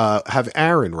that. Have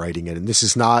Aaron writing in, and this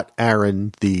is not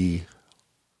Aaron, the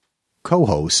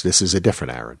co-host. This is a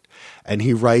different Aaron. And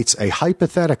he writes a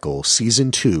hypothetical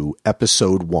season 2,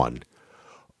 episode 1.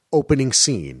 Opening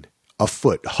scene, a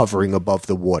foot hovering above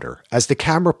the water. As the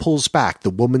camera pulls back, the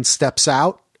woman steps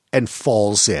out and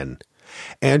falls in.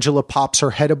 Angela pops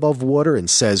her head above water and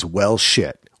says, well,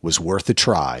 shit, was worth a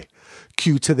try.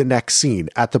 Cue to the next scene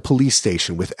at the police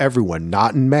station with everyone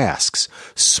not in masks,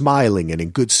 smiling and in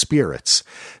good spirits.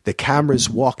 The camera's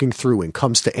walking through and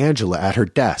comes to Angela at her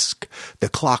desk. The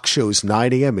clock shows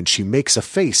 9 a.m. and she makes a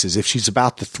face as if she's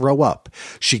about to throw up.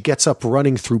 She gets up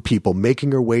running through people,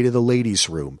 making her way to the ladies'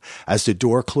 room. As the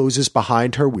door closes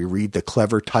behind her, we read the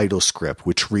clever title script,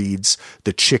 which reads,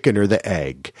 The Chicken or the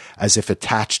Egg, as if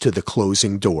attached to the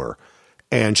closing door.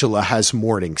 Angela has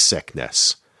morning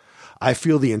sickness. I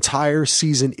feel the entire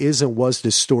season is and was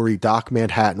the story Doc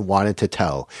Manhattan wanted to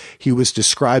tell. He was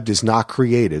described as not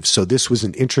creative, so this was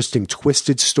an interesting,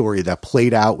 twisted story that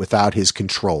played out without his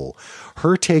control.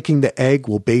 Her taking the egg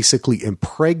will basically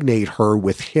impregnate her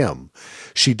with him.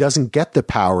 She doesn't get the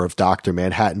power of Dr.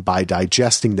 Manhattan by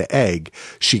digesting the egg.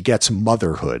 She gets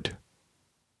motherhood.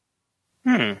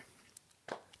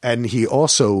 And he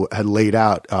also had laid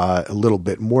out a little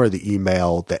bit more of the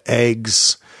email, the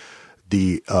eggs,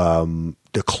 the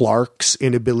Clark's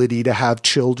inability to have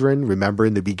children. Remember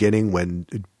in the beginning when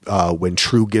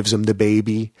True gives him the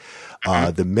baby,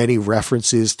 the many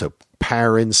references to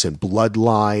parents and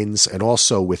bloodlines, and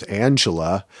also with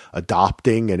Angela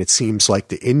adopting. And it seems like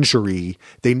the injury,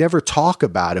 they never talk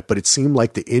about it, but it seemed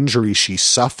like the injury she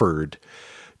suffered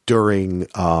during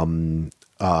the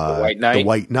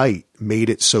White Knight made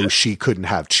it so she couldn't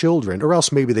have children, or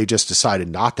else maybe they just decided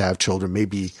not to have children.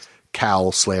 Maybe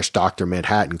Cal/Dr.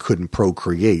 Manhattan couldn't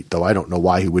procreate, though I don't know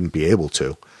why he wouldn't be able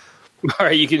to. All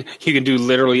right, you can do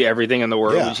literally everything in the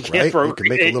world. Yeah, but you can't right? procreate.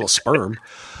 You can make a little sperm.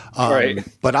 Right.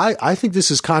 But I think this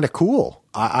is kind of cool.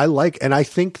 I like, and I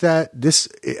think that this,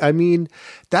 I mean,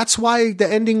 that's why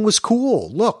the ending was cool.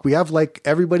 Look, we have like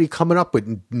everybody coming up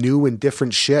with new and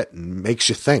different shit and makes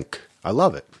you think. I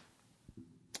love it.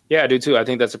 Yeah, I do too. I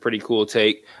think that's a pretty cool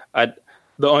take. I take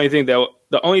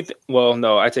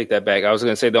that back. I was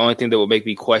going to say the only thing that would make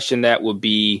me question that would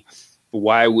be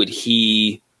why would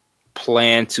he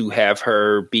plan to have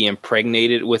her be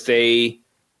impregnated with a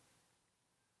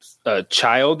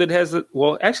child that has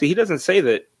actually he doesn't say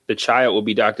that the child will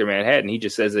be Dr. Manhattan. He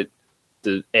just says that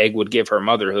the egg would give her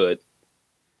motherhood.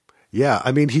 Yeah,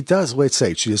 I mean, he does. Let's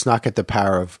say she does not get the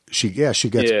power of she gets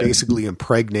basically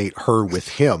impregnate her with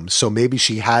him. So maybe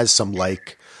she has some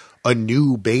like a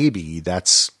new baby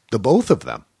that's the both of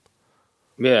them.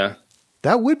 Yeah,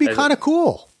 that would be kind of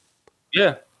cool.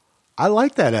 Yeah, I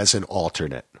like that as an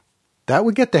alternate. That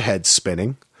would get the head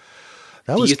spinning.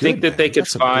 That was. Do you think that they could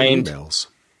find? Do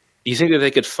you think that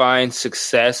they could find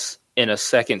success in a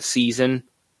second season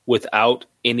without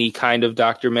any kind of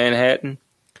Dr. Manhattan?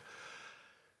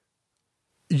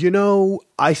 You know,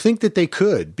 I think that they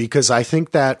could, because I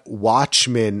think that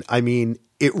Watchmen, I mean,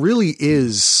 it really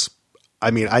is,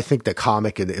 I mean, I think the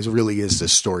comic, it really is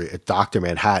this story. Dr.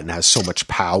 Manhattan has so much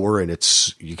power and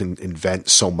you can invent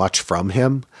so much from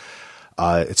him.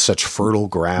 It's such fertile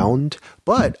ground.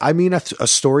 But I mean, a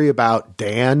story about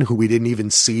Dan, who we didn't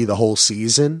even see the whole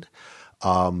season.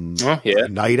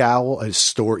 Night Owl, a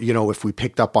story, you know, if we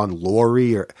picked up on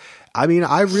Laurie I mean,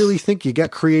 I really think you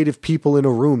get creative people in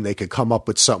a room, they could come up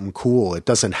with something cool. It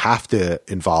doesn't have to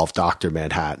involve Dr.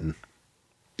 Manhattan.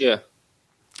 Yeah.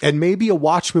 And maybe a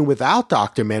Watchmen without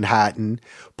Dr. Manhattan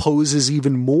poses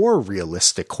even more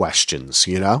realistic questions,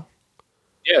 you know?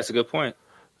 Yeah, that's a good point.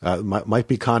 Might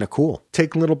be kind of cool.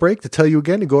 Take a little break to tell you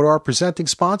again to go to our presenting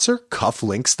sponsor,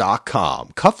 Cufflinks.com.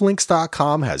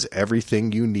 Cufflinks.com has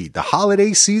everything you need. The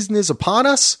holiday season is upon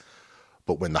us.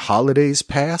 But when the holidays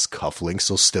pass, Cufflinks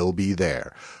will still be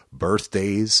there.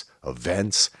 Birthdays,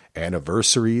 events,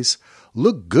 anniversaries.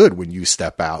 Look good when you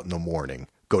step out in the morning.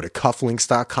 Go to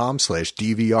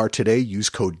cufflinks.com/DVR today. Use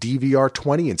code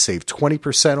DVR20 and save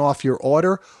 20% off your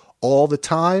order. All the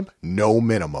time, no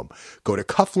minimum. Go to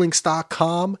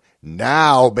cufflinks.com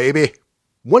now, baby.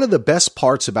 One of the best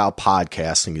parts about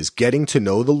podcasting is getting to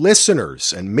know the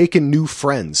listeners and making new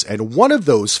friends. And one of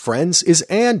those friends is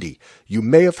Andy. You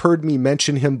may have heard me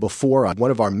mention him before on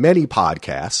one of our many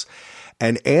podcasts.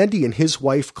 And Andy and his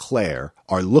wife, Claire,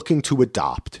 are looking to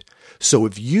adopt. So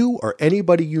if you or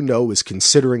anybody you know is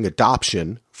considering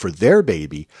adoption for their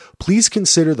baby, please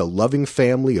consider the loving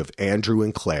family of Andrew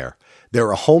and Claire.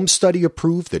 They're a home study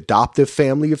approved adoptive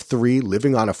family of 3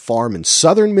 living on a farm in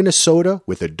southern Minnesota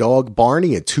with a dog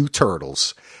Barney and 2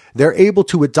 turtles. They're able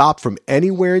to adopt from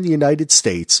anywhere in the United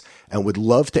States and would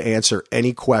love to answer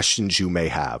any questions you may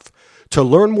have. To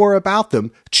learn more about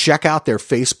them, check out their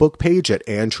Facebook page at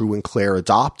Andrew and Claire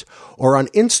Adopt or on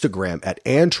Instagram at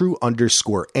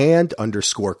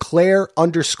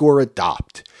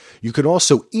Andrew_and_Claire_Adopt. You can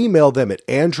also email them at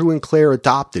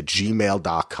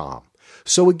andrewandclaireadopt@gmail.com.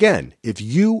 So again, if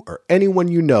you or anyone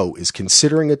you know is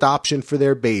considering adoption for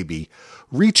their baby,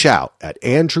 reach out at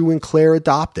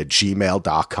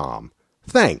andrewandclaireadopt@gmail.com.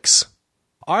 Thanks.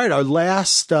 All right, our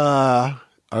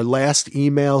last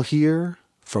email here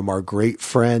from our great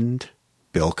friend,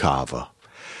 Bill Cava.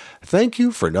 Thank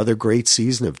you for another great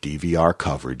season of DVR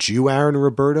coverage. You, Aaron, and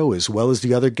Roberto, as well as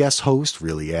the other guest host,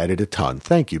 really added a ton.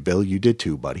 Thank you, Bill. You did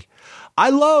too, buddy. I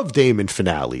love Damon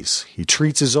finales. He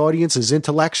treats his audience as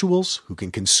intellectuals who can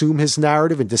consume his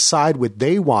narrative and decide what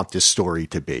they want this story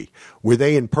to be. Were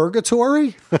they in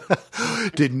purgatory?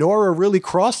 Did Nora really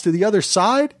cross to the other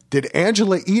side? Did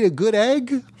Angela eat a good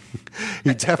egg?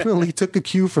 He definitely took a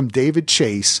cue from David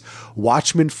Chase.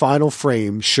 Watchmen Final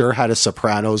Frame sure had a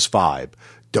Sopranos vibe.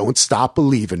 Don't stop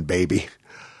believing, baby.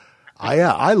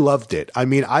 I loved it. I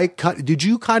mean, did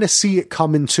you kind of see it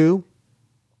coming too?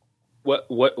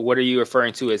 What are you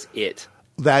referring to as it?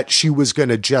 That she was going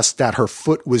to that her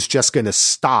foot was just going to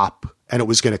stop and it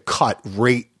was going to cut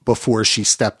right before she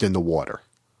stepped in the water.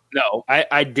 No,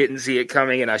 I didn't see it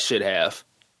coming, and I should have.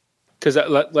 Because,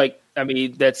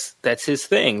 that's his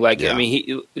thing. Like, yeah. I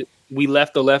mean, we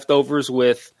left the leftovers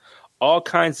with all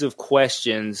kinds of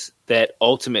questions that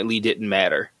ultimately didn't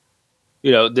matter.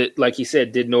 You know, like he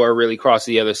said, did Nora really cross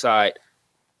the other side?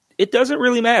 It doesn't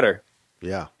really matter.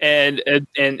 Yeah. And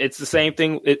it's the same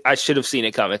thing. I should have seen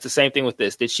it coming. It's the same thing with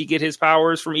this. Did she get his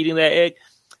powers from eating that egg?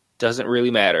 Doesn't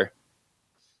really matter.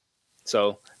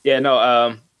 So, yeah,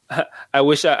 no, I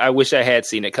wish I had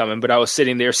seen it coming, but I was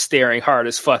sitting there staring hard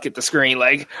as fuck at the screen,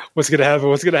 like, what's gonna happen?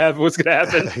 What's gonna happen? What's gonna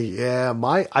happen? Yeah,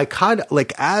 I kind of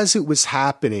like as it was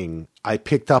happening, I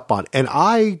picked up on, and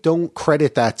I don't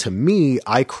credit that to me.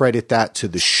 I credit that to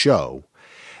the show,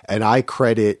 and I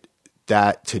credit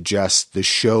that to just the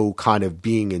show kind of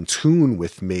being in tune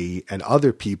with me and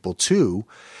other people too,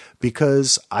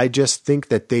 because I just think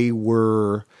that they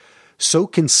were so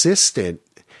consistent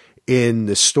in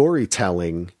the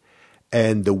storytelling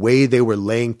and the way they were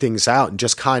laying things out, and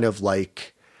just kind of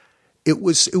like, it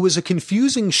was a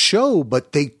confusing show,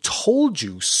 but they told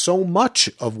you so much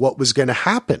of what was going to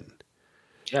happen.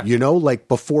 Yeah. You know, like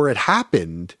before it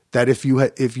happened, that if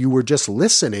you were just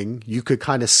listening, you could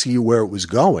kind of see where it was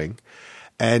going.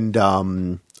 And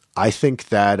I think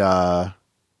that,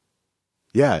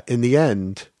 in the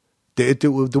end,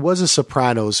 there was a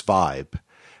Sopranos vibe.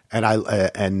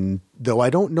 And though I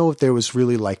don't know if there was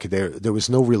really like there was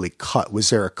no really cut. Was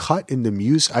there a cut in the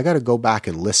music? I got to go back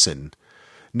and listen.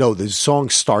 No, the song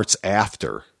starts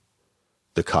after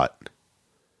the cut.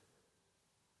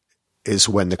 Is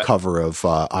when the cover of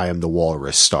 "I Am the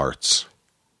Walrus" starts.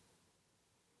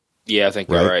 Yeah, I think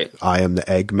you're right. I am the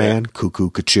Eggman, yeah. Cuckoo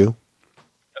Cachoo.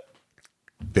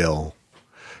 Bill,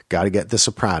 got to get the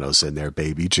Sopranos in there,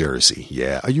 baby. Jersey,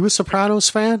 yeah. Are you a Sopranos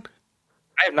fan?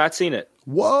 I have not seen it.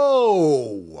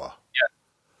 Whoa.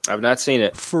 Yeah, I've not seen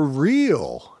it. For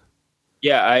real?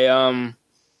 Yeah, I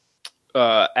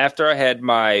after I had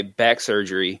my back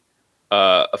surgery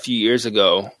a few years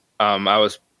ago, I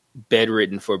was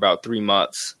bedridden for about 3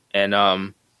 months, and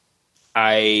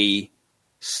I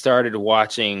started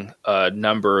watching a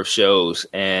number of shows,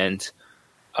 and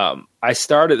I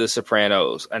started The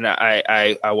Sopranos, and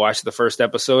I watched the first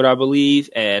episode, I believe,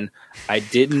 and I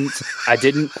didn't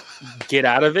get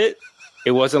out of it.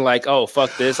 It wasn't like, oh,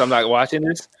 fuck this, I'm not watching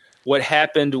this. What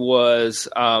happened was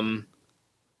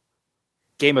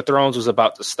Game of Thrones was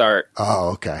about to start.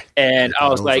 Oh, okay. And I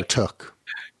was like,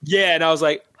 yeah, and I was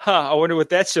like, I wonder what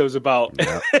that show's about.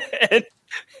 Yeah.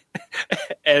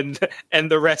 and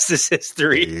the rest is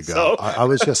history. There you go. So. I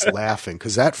was just laughing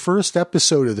because that first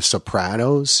episode of The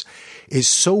Sopranos is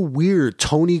so weird.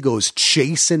 Tony goes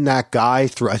chasing that guy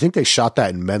through. I think they shot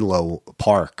that in Menlo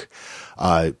Park.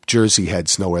 Jersey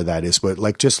heads know where that is, but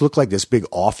like just looked like this big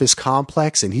office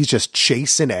complex, and he's just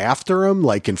chasing after him,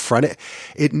 like in front of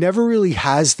it. Never really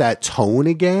has that tone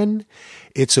again.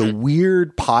 It's a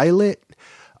weird pilot.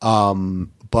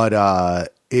 Man,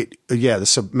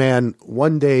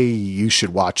 one day you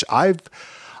should watch.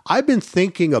 I've been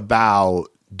thinking about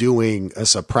doing a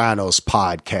Sopranos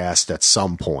podcast at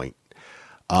some point.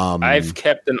 I've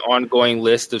kept an ongoing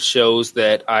list of shows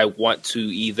that I want to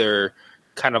either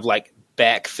kind of like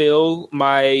backfill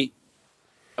my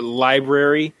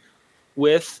library,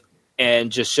 with,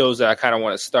 and just shows that I kind of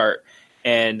want to start.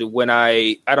 And when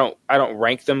I don't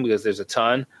rank them because there's a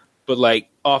ton, but like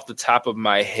off the top of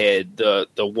my head, the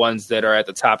ones that are at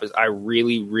the top is I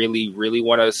really, really, really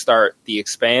want to start The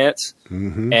Expanse,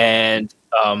 and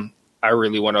I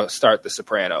really want to start The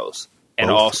Sopranos, and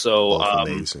both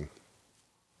amazing.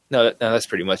 No, that's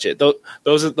pretty much it.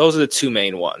 Those are the two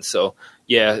main ones. So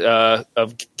yeah,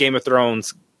 of Game of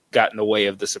Thrones got in the way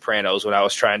of The Sopranos when I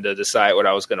was trying to decide what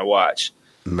I was going to watch.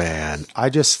 Man, I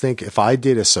just think if I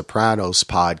did a Sopranos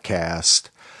podcast,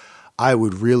 I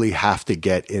would really have to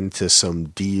get into some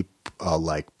deep,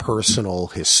 like personal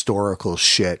historical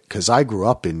shit. Cause I grew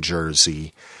up in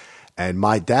Jersey and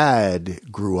my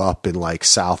dad grew up in like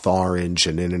South Orange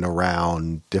and in and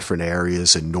around different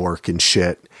areas in Newark and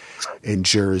shit in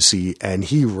Jersey. And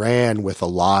he ran with a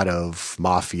lot of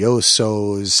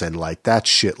mafiosos and like that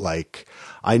shit. Like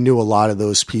I knew a lot of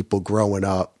those people growing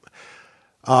up.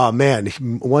 Oh man,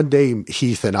 one day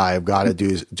Heath and I have got to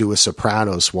do a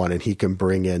Sopranos one, and he can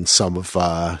bring in some of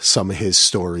his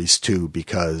stories too,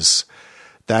 because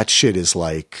that shit is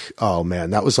like, oh man,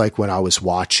 that was like when I was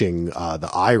watching The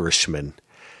Irishman,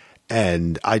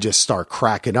 and I just start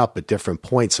cracking up at different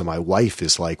points, and my wife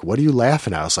is like, "What are you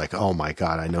laughing at?" I was like, "Oh my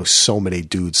god, I know so many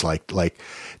dudes like."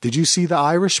 Did you see The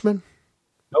Irishman?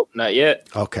 Nope, not yet.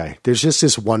 Okay. There's just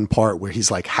this one part where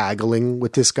he's like haggling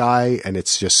with this guy, and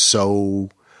it's just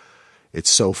it's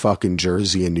so fucking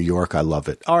Jersey and New York. I love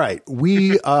it. All right.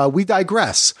 We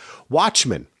digress.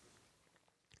 Watchmen.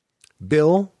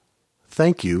 Bill,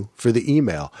 thank you for the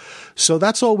email. So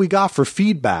that's all we got for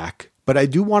feedback, but I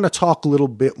do want to talk a little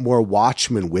bit more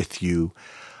Watchmen with you.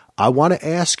 I want to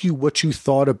ask you what you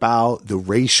thought about the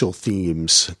racial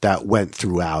themes that went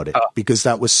throughout it, because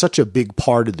that was such a big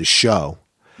part of the show.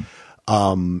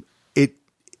 In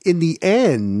the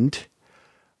end,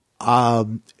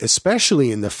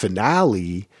 especially in the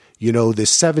finale, you know, the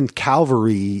 7th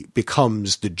Cavalry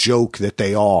becomes the joke that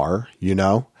they are, you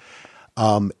know,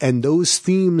 and those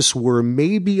themes were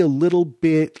maybe a little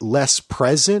bit less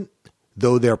present,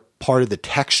 though they're part of the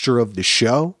texture of the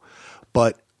show.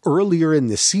 But earlier in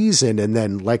the season, and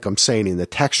then, like I'm saying, in the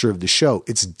texture of the show,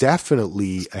 it's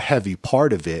definitely a heavy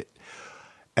part of it.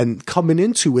 And coming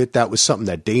into it, that was something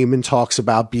that Damon talks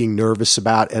about being nervous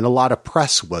about, and a lot of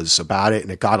press was about it,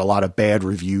 and it got a lot of bad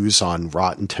reviews on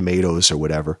Rotten Tomatoes or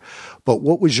whatever. But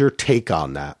what was your take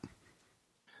on that?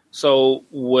 So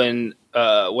when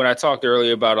I talked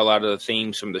earlier about a lot of the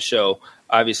themes from the show,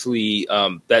 obviously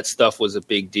that stuff was a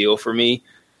big deal for me.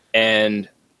 And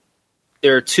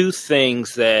there are two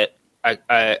things that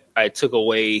I took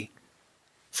away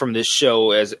from this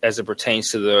show as it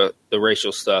pertains to the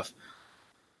racial stuff.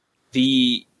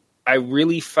 I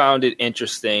really found it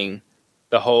interesting,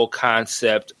 the whole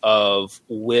concept of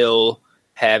Will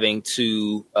having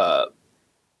to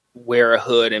wear a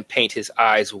hood and paint his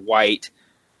eyes white,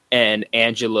 and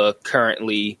Angela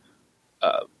currently,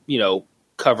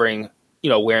 covering,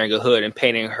 wearing a hood and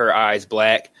painting her eyes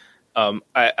black.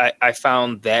 I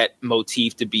found that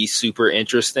motif to be super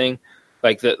interesting.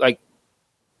 Like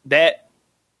that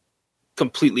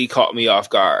completely caught me off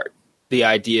guard. The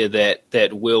idea that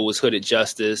Will was Hooded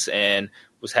Justice and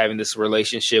was having this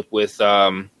relationship with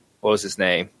what was his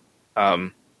name? I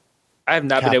have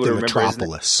not been able to remember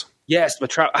Metropolis. His name. Yes,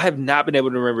 I have not been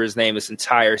able to remember his name this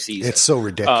entire season. It's so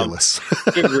ridiculous.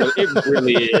 It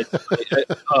really is.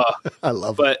 I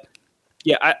love it. But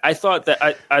yeah, I thought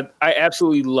that I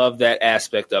absolutely love that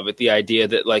aspect of it. The idea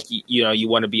that like you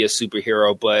want to be a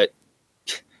superhero, but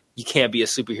you can't be a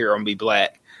superhero and be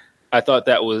black. I thought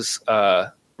that was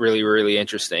really, really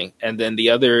interesting. And then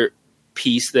the other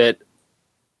piece that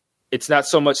it's not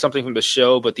so much something from the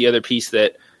show, but the other piece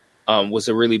that was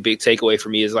a really big takeaway for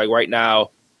me is like right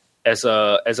now, as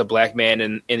a black man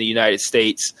in the United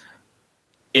States,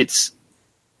 it's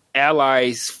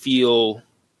allies feel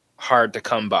hard to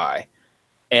come by.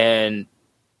 And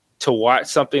to watch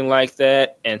something like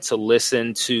that and to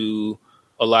listen to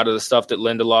a lot of the stuff that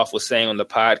Lindelof was saying on the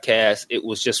podcast, it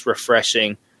was just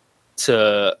refreshing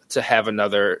to have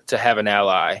an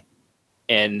ally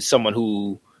and someone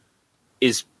who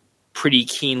is pretty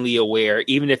keenly aware,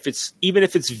 even if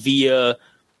it's via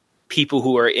people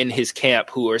who are in his camp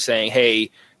who are saying,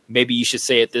 hey, maybe you should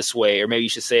say it this way, or maybe you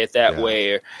should say it that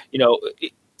way. Or,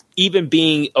 even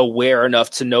being aware enough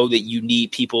to know that you need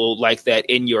people like that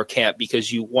in your camp because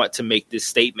you want to make this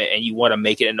statement and you want to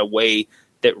make it in a way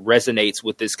that resonates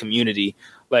with this community.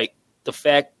 Like the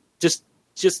fact, just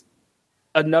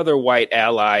another white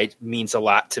ally means a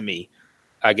lot to me,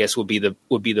 I guess would be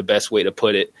the best way to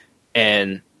put it.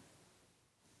 And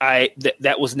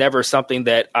that was never something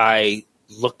that I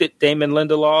looked at Damon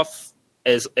Lindelof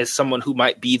as someone who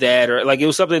might be that, or like it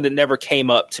was something that never came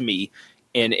up to me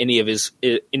in any of his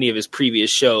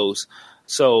previous shows.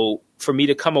 So for me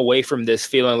to come away from this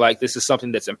feeling like this is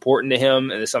something that's important to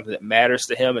him and it's something that matters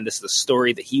to him, and this is a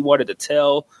story that he wanted to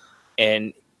tell,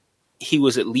 and he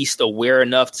was at least aware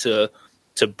enough to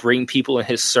bring people in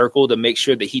his circle to make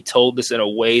sure that he told this in a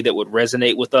way that would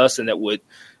resonate with us and that would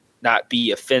not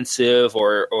be offensive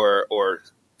or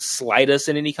slight us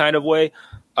in any kind of way.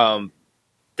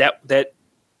 That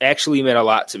actually meant a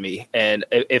lot to me. And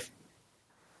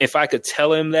if I could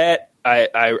tell him that,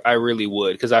 I really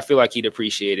would, because I feel like he'd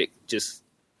appreciate it. Just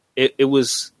it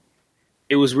was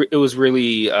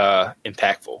really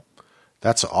impactful.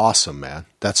 That's awesome, man.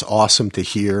 That's awesome to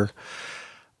hear.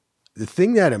 The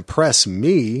thing that impressed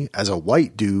me as a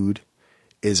white dude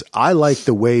is I like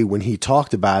the way when he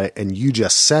talked about it, and you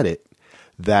just said it,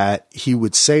 that he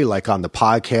would say, like on the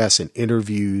podcast and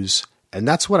interviews, and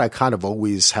that's what I kind of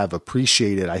always have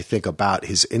appreciated, I think, about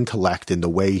his intellect and the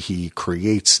way he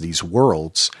creates these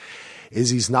worlds, is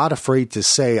he's not afraid to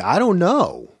say, I don't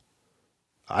know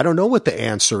what the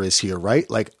answer is here, right?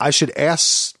 Like, I should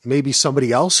ask maybe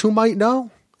somebody else who might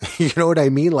know. You know what I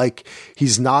mean? Like,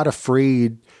 he's not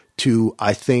afraid to,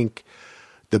 I think,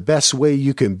 the best way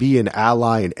you can be an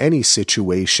ally in any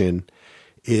situation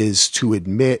is to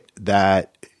admit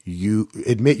that you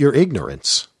admit your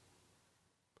ignorance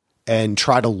and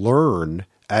try to learn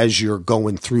as you're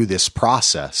going through this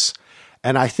process.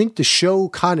 And I think the show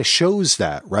kind of shows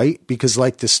that, right? Because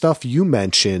like the stuff you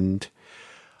mentioned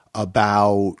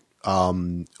about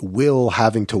Will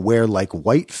having to wear like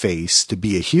whiteface to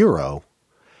be a hero,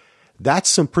 that's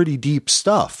some pretty deep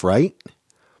stuff, right?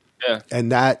 Yeah.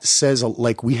 And that says,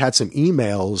 like, we had some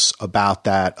emails about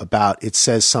that, it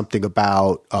says something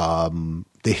about the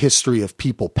history of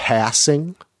people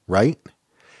passing, right?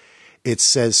 It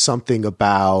says something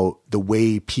about the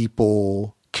way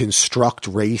people construct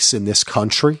race in this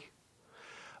country,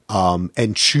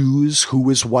 and choose who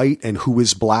is white and who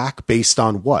is black based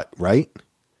on what, right?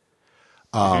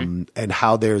 And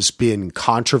how there's been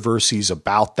controversies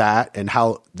about that, and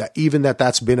how that even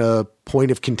that's been a point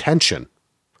of contention.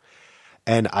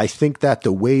 And I think that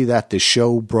the way that the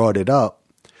show brought it up,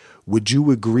 would you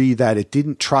agree that it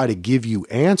didn't try to give you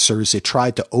answers? It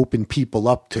tried to open people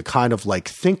up to kind of like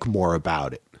think more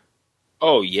about it.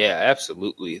 Oh yeah,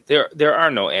 absolutely. There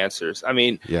are no answers. I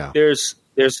mean, yeah. There's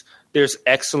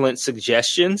excellent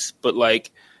suggestions, but like,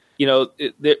 you know,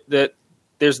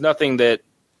 there's nothing that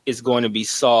is going to be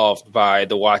solved by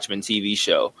the Watchmen TV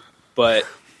show, but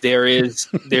there's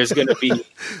going to be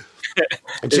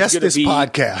just this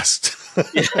podcast.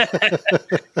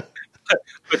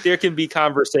 But there can be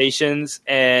conversations,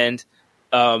 and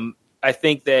I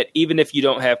think that even if you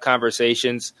don't have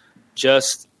conversations,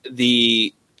 just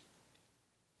the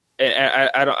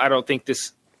and I don't think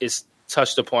this is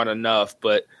touched upon enough,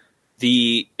 but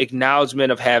the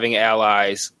acknowledgement of having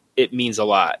allies, it means a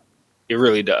lot. It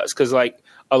really does, because like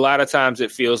a lot of times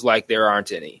it feels like there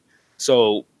aren't any.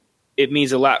 So it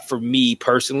means a lot for me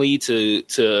personally to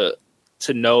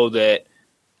know that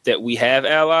we have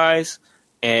allies.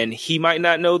 And he might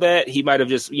not know that. He might have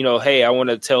just, you know, hey, I want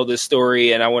to tell this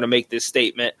story and I want to make this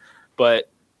statement. But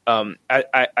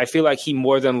I feel like he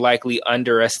more than likely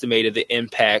underestimated the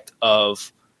impact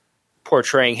of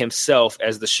portraying himself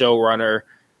as the showrunner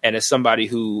and as somebody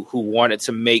who wanted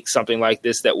to make something like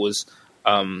this that was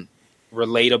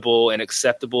relatable and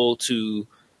acceptable to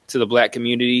the Black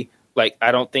community. Like,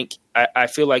 I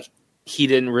feel like he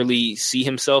didn't really see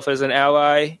himself as an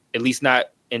ally, at least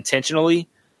not intentionally.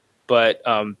 But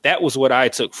that was what I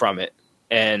took from it.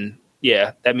 And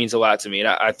yeah, that means a lot to me. And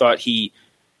I thought he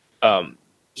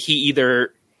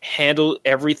either handled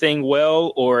everything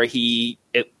well, or he,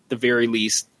 at the very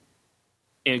least,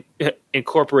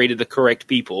 incorporated the correct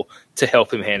people to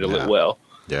help him handle it well.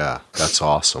 Yeah, that's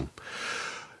awesome.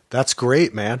 That's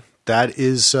great, man. That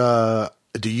is,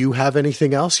 do you have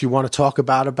anything else you want to talk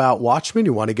about Watchmen?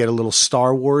 You want to get a little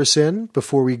Star Wars in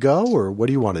before we go, or what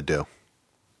do you want to do?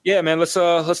 Yeah, man. Let's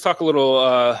talk a little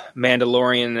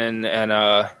Mandalorian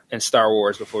and Star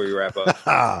Wars before we wrap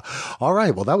up. All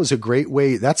right. Well, that was a great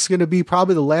way. That's going to be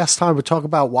probably the last time we talk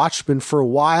about Watchmen for a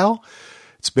while.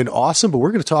 It's been awesome, but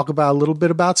we're going to talk about a little bit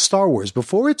about Star Wars.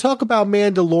 Before we talk about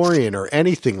Mandalorian or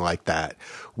anything like that,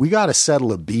 we got to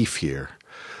settle a beef here.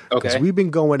 Okay. Because we've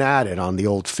been going at it on the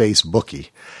old Facebookie.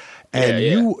 And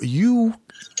you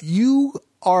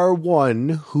are one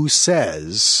who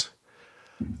says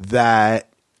that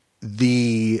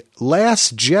the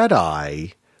Last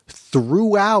Jedi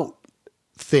threw out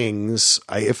things,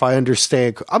 if I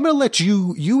understand, I'm going to let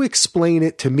you explain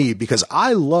it to me, because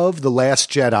I love The Last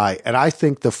Jedi and I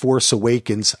think The Force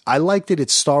Awakens, I liked it.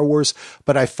 It's Star Wars,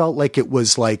 but I felt like it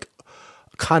was like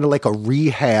kind of like a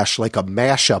rehash, like a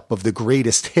mashup of the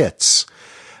greatest hits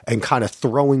and kind of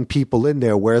throwing people in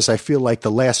there. Whereas I feel like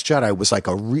The Last Jedi was like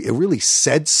it really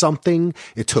said something.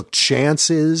 It took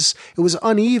chances. It was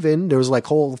uneven. There was like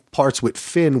whole parts with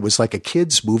Finn was like a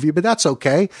kid's movie, but that's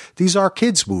okay. These are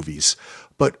kids' movies.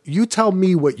 But you tell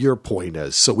me what your point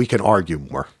is so we can argue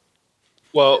more.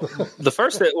 Well, the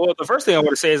first thing I want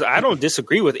to say is I don't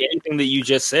disagree with anything that you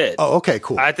just said. Oh, okay,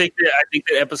 cool. I think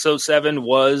that episode 7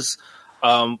 was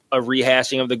a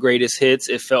rehashing of the greatest hits.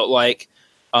 It felt like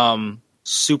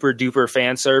super duper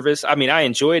fan service. I mean, I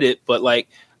enjoyed it, but like,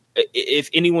 if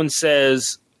anyone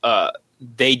says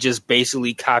they just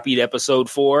basically copied episode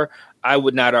 4, I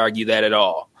would not argue that at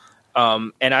all.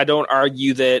 And I don't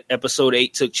argue that episode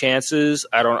 8 took chances.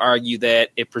 I don't argue that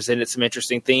it presented some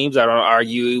interesting themes. I don't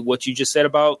argue what you just said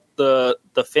about the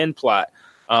Finn plot.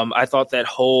 I thought that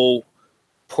whole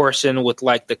portion with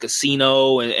like the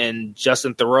casino and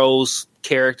Justin Theroux's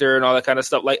character and all that kind of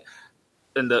stuff, like,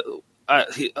 and I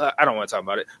don't want to talk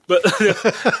about it, but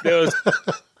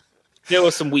there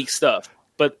was some weak stuff.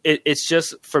 But it's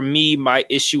just, for me, my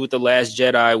issue with The Last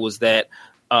Jedi was that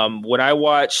when I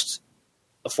watched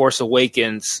The Force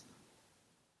Awakens,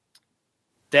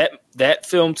 that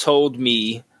film told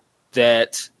me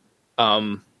that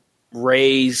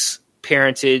Rey's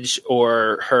parentage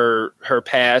or her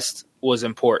past was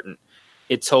important.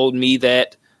 It told me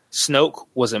that Snoke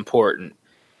was important.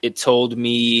 It told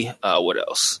me what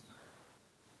else?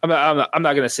 I'm not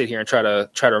going to sit here and try to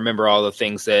remember all the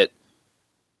things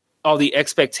all the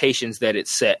expectations that it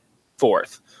set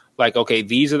forth. Like, okay,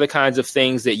 these are the kinds of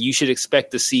things that you should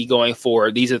expect to see going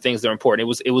forward. These are the things that are important.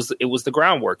 It was the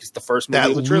groundwork. It's the first movie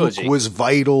of the trilogy. Luke was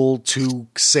vital to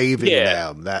saving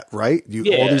them. That right?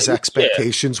 All these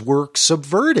expectations were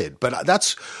subverted. But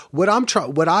that's what I'm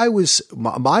trying.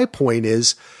 My point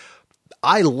is,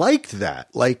 I liked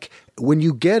that. Like, when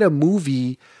you get a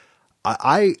movie,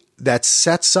 that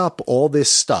sets up all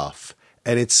this stuff,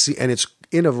 and it's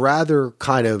in a rather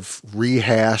kind of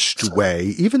rehashed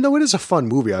way, even though it is a fun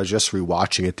movie. I was just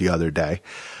rewatching it the other day.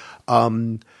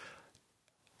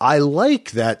 I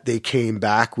like that they came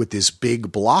back with this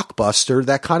big blockbuster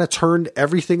that kind of turned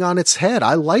everything on its head.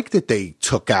 I like that they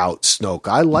took out Snoke.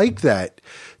 I like that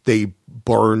they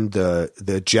burned the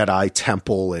Jedi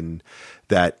temple and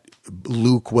that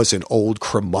Luke was an old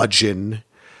curmudgeon.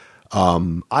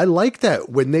 I like that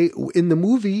when in the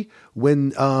movie,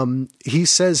 when he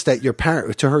says that your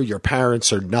parents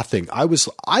are nothing. I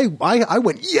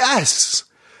went, yes.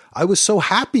 I was so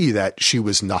happy that she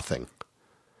was nothing,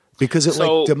 because it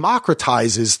like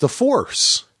democratizes the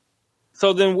Force.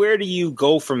 So then where do you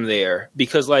go from there?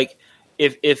 Because like,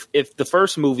 if the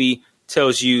first movie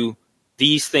tells you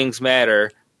these things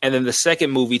matter, and then the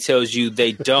second movie tells you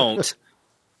they don't,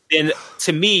 then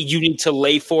to me, you need to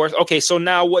lay forth, okay, so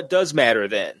now what does matter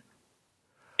then?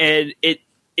 And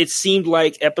it seemed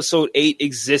like episode 8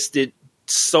 existed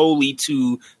solely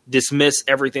to dismiss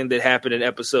everything that happened in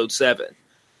episode 7.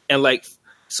 And like,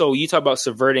 so you talk about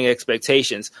subverting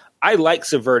expectations. I like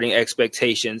subverting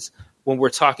expectations when we're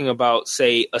talking about,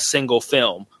 say, a single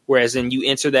film, whereas then you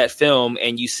enter that film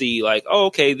and you see like, oh,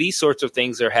 okay, these sorts of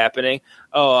things are happening.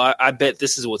 Oh, I bet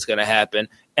this is what's going to happen.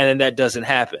 And then that doesn't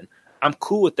happen. I'm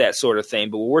cool with that sort of thing.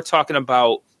 But when we're talking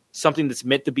about something that's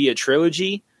meant to be a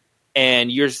trilogy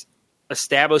and you're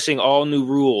establishing all new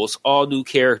rules, all new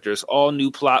characters, all new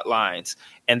plot lines,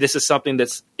 and this is something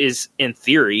that's in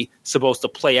theory supposed to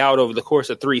play out over the course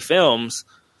of 3 films,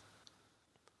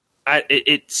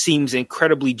 it seems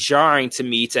incredibly jarring to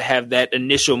me to have that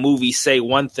initial movie say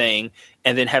one thing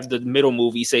and then have the middle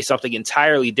movie say something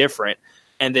entirely different.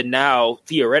 And then now,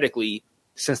 theoretically,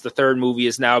 since the third movie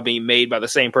is now being made by the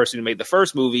same person who made the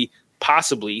first movie,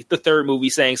 possibly the third movie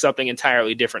saying something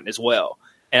entirely different as well.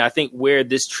 And I think where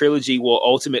this trilogy will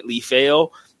ultimately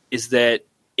fail is that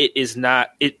it is not,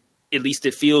 at least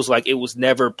it feels like it was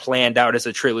never planned out as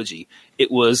a trilogy.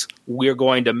 It was, we're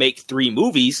going to make 3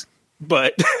 movies,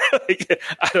 but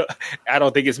I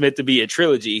don't think it's meant to be a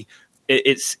trilogy.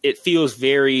 It feels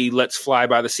very, let's fly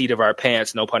by the seat of our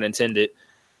pants, no pun intended,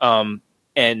 and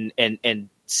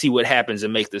see what happens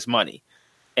and make this money.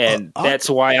 And that's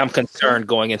why I'm concerned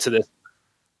going into this.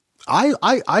 I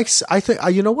think,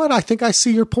 you know what? I think I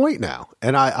see your point now,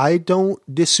 and I don't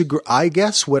disagree. I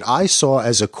guess what I saw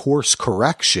as a course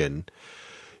correction,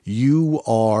 you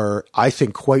are, I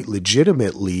think, quite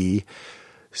legitimately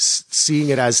seeing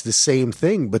it as the same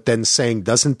thing, but then saying,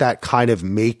 doesn't that kind of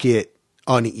make it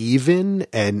uneven,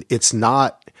 and it's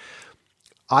not.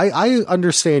 I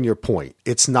understand your point.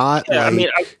 It's not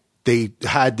they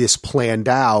had this planned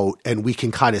out and we can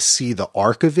kind of see the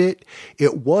arc of it.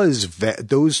 It was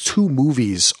those two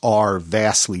movies are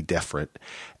vastly different.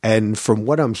 And from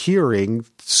what I'm hearing,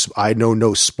 I know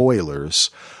no spoilers,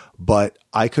 but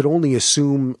I could only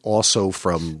assume also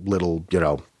from little,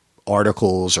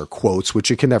 articles or quotes, which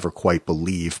you can never quite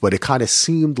believe, but it kind of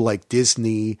seemed like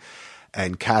Disney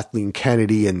and Kathleen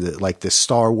Kennedy and the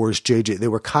Star Wars JJ, they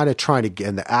were kind of trying to get,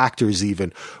 and the actors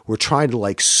even were trying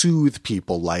to soothe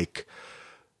people,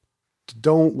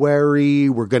 don't worry,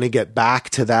 we're going to get back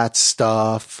to that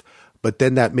stuff. But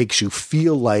then that makes you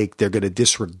feel like they're going to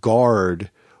disregard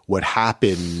what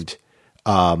happened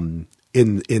in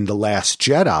The Last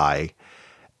Jedi.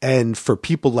 And for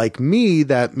people like me,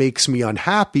 that makes me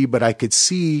unhappy, but I could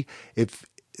see if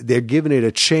they're giving it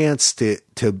a chance to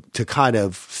kind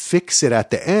of fix it at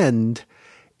the end,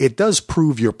 it does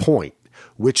prove your point,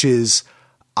 which is,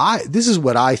 this is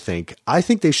what I think. I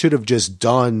think they should have just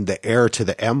done the Heir to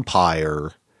the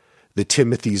Empire, the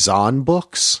Timothy Zahn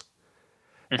books.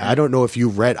 Mm-hmm. I don't know if you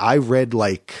read, I read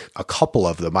a couple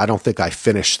of them. I don't think I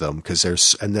finished them because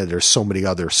there's so many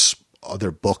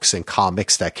other books and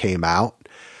comics that came out.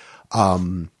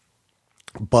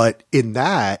 But in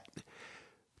that,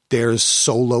 there's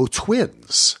Solo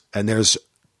twins, and there's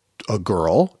a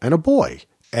girl and a boy,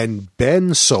 and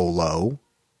Ben Solo,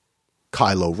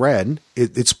 Kylo Ren,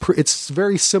 it's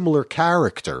very similar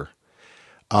character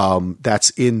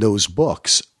that's in those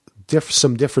books.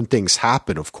 Some different things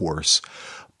happen, of course,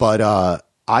 but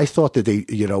I thought that they,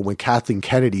 when Kathleen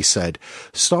Kennedy said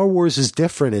Star Wars is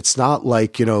different, it's not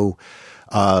like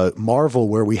Marvel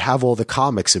where we have all the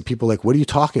comics and people are like, what are you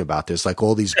talking about? There's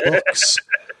all these books,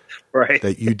 right?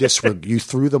 That you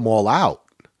threw them all out,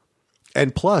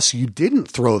 and plus you didn't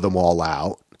throw them all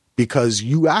out, because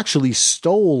you actually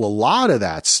stole a lot of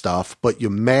that stuff, but you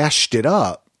mashed it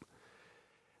up.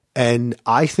 And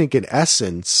I think in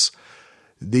essence,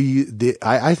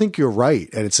 I think you're right.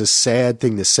 And it's a sad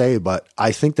thing to say, but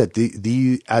I think that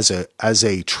as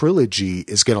a trilogy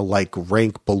is going to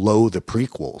rank below the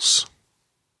prequels.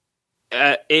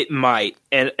 It might.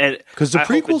 And because the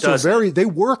prequels they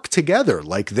work together.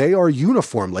 They are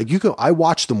uniform. I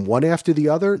watch them one after the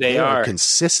other. They are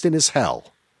consistent as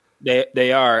hell.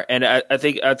 They are, and I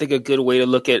think a good way to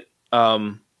look at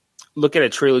a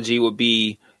trilogy would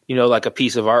be, like a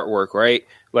piece of artwork, right?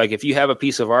 If you have a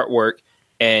piece of artwork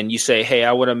and you say, hey,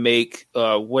 I want to make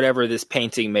whatever this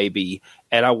painting may be,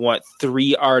 and I want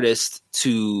 3 artists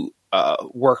to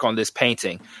work on this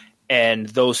painting, and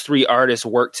those 3 artists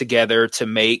work together to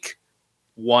make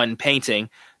one painting,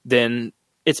 then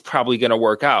it's probably going to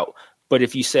work out. But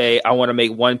if you say, I want to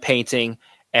make one painting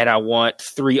and I want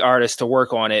 3 artists to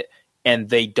work on it, and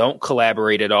they don't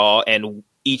collaborate at all, and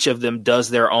each of them does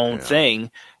their own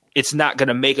thing, it's not going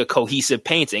to make a cohesive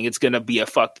painting. It's going to be a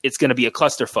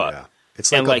clusterfuck. Yeah.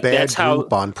 It's like a bad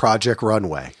group on Project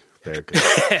Runway.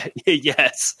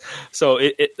 Yes. So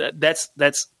that's.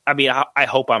 I mean, I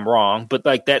hope I'm wrong, but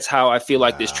that's how I feel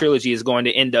like this trilogy is going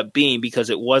to end up being, because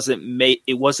it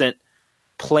wasn't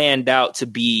planned out to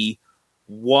be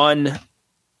one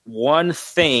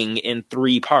thing in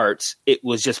 3 parts. It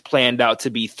was just planned out to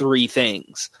be 3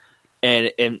 things,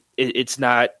 and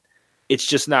it's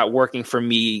just not working for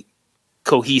me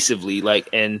cohesively.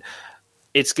 And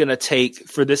it's gonna take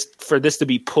for this to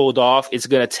be pulled off. It's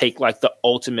gonna take the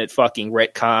ultimate fucking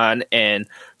retcon and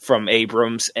from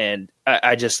Abrams, and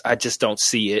I just don't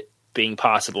see it being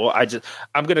possible.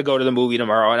 I'm gonna go to the movie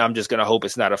tomorrow, and I'm just gonna hope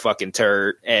it's not a fucking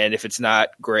turd. And if it's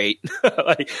not, great.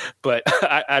 But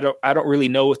I don't really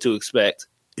know what to expect.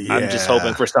 Yeah. I'm just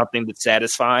hoping for something that's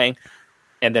satisfying,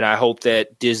 and then I hope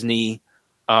that Disney.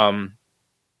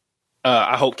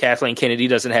 I hope Kathleen Kennedy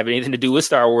doesn't have anything to do with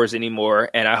Star Wars anymore,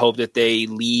 and I hope that they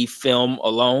leave film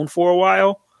alone for a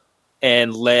while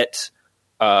and let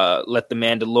The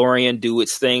Mandalorian do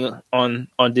its thing on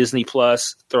Disney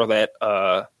Plus. Throw that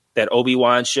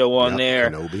Obi-Wan show on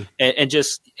there, and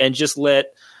just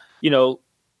let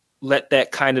that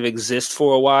kind of exist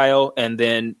for a while, and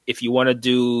then if you want to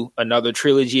do another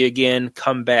trilogy again,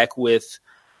 come back with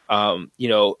an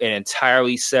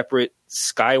entirely separate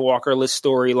Skywalker-less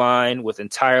storyline with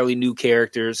entirely new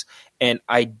characters, and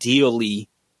ideally,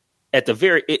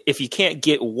 if you can't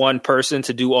get one person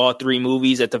to do all 3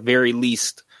 movies, at the very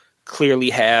least, clearly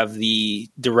have the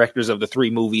directors of the 3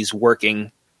 movies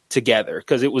working together,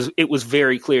 because it was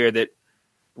very clear that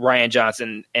Rian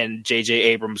Johnson and J.J.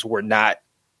 Abrams were not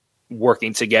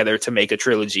working together to make a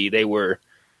trilogy. They were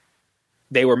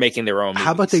they were making their own movies.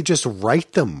 How about they just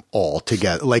write them all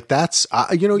together? Like that's,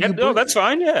 that's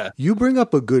fine. Yeah. You bring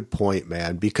up a good point,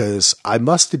 man, because I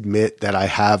must admit that I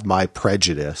have my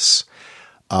prejudice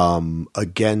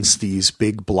against these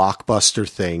big blockbuster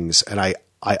things. And I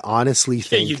honestly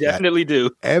think you definitely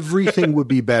do. Everything would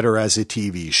be better as a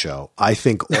TV show. I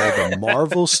think all the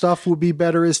Marvel stuff would be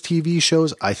better as TV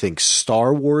shows. I think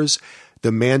Star Wars,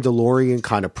 The Mandalorian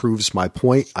kind of proves my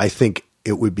point. I think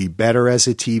it would be better as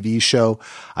a TV show.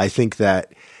 I think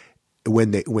that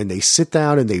when they sit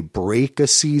down and they break a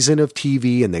season of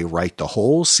TV and they write the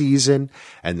whole season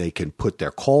and they can put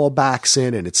their callbacks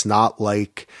in, and it's not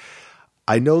like,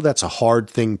 I know that's a hard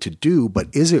thing to do,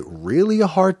 but is it really a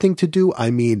hard thing to do?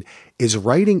 I mean,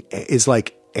 is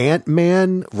like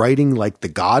Ant-Man writing like The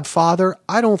Godfather?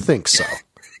 I don't think so.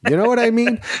 You know what I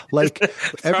mean? Like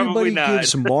everybody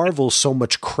gives Marvel so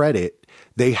much credit.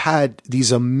 They had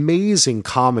these amazing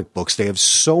comic books. They have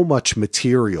so much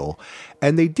material,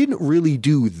 and they didn't really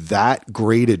do that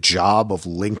great a job of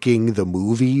linking the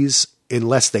movies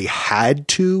unless they had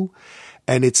to.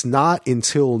 And it's not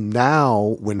until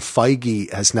now, when Feige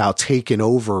has now taken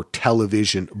over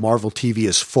television, Marvel TV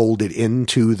is folded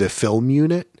into the film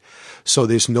unit. So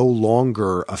there's no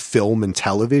longer a film and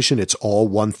television. It's all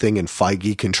one thing, and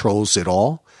Feige controls it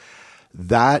all.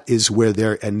 That is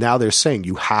where and now they're saying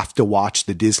you have to watch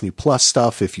the Disney Plus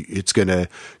stuff if it's going to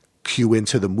cue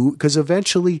into the movie, because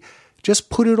eventually just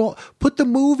put the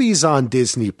movies on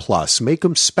Disney Plus, make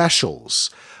them specials.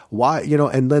 Why,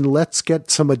 and then let's get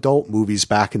some adult movies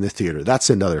back in the theater. That's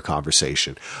another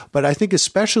conversation. But I think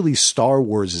especially Star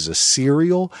Wars is a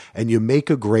serial, and you make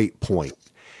a great point.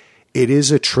 It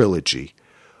is a trilogy.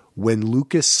 When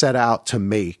Lucas set out to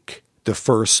make the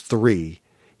first three,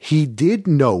 he did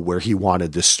know where he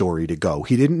wanted the story to go.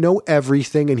 He didn't know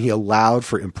everything, and he allowed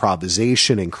for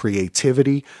improvisation and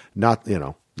creativity. Not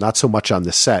so much on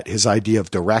the set. His idea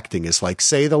of directing is like,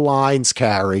 say the lines,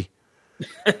 Carrie.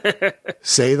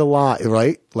 Say the line,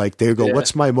 right? Like they go,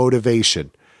 what's my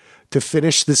motivation? To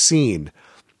finish the scene.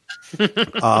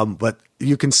 But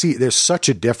you can see there's such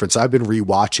a difference. I've been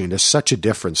rewatching. There's such a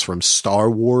difference from Star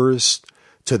Wars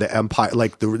to the Empire.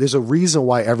 Like there's a reason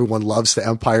why everyone loves The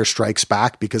Empire Strikes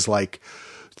Back, because like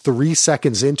 3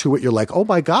 seconds into it, you're like, oh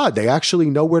my God, they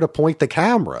actually know where to point the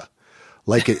camera.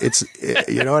 Like it's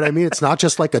you know what I mean? It's not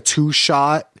just like a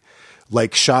 2-shot,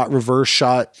 like shot, reverse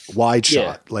shot, wide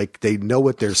shot. Like they know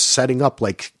what they're setting up,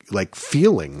 like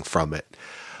feeling from it.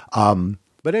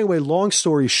 But anyway, long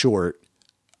story short,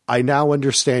 I now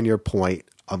understand your point.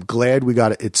 I'm glad we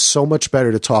got it. It's so much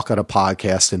better to talk on a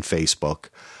podcast than Facebook.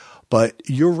 But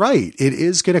you're right. It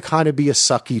is going to kind of be a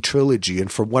sucky trilogy.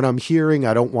 And from what I'm hearing,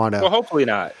 I don't want to. Well, hopefully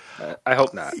not. I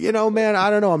hope not. Man, I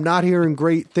don't know. I'm not hearing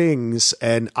great things,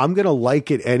 and I'm going to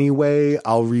like it anyway.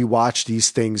 I'll rewatch these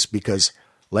things because,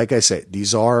 like I said,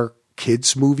 these are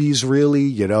kids' movies,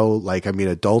 really.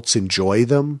 Adults enjoy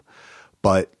them,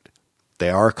 but they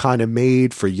are kind of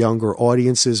made for younger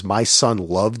audiences. My son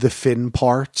loved the Finn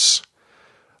parts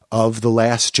of The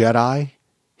Last Jedi.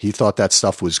 He thought that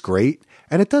stuff was great.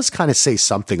 And it does kind of say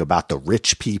something about the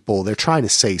rich people. They're trying to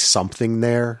say something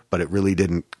there, but it really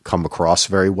didn't come across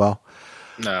very well.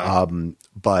 No.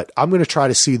 But I'm going to try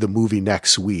to see the movie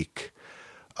next week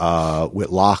with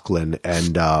Lachlan.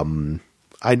 And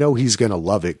I know he's going to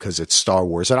love it because it's Star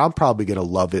Wars. And I'm probably going to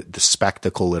love it, the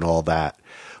spectacle and all that.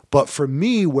 But for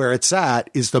me, where it's at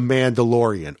is The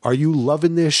Mandalorian. Are you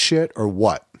loving this shit or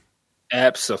what?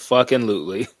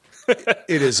 Abso-fucking-lutely.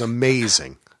 It is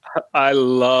amazing. I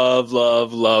love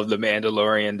The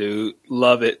Mandalorian, dude.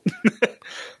 Love it.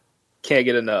 Can't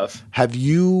get enough. Have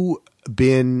you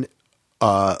been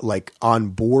on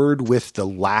board with the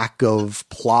lack of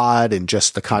plot and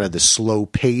just the kind of the slow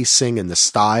pacing and the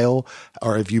style,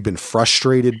 or have you been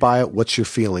frustrated by it? What's your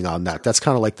feeling on that? That's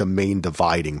kind of like the main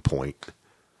dividing point.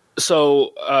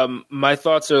 So my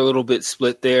thoughts are a little bit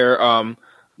split there.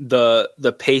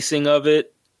 The pacing of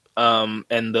it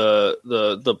and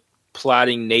the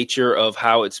plotting nature of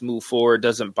how it's moved forward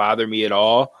doesn't bother me at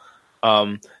all.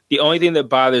 The only thing that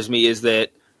bothers me is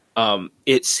that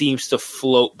it seems to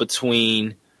float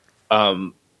between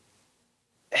having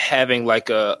like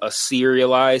a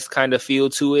serialized kind of feel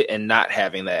to it and not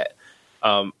having that.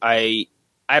 I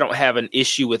don't have an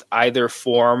issue with either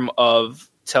form of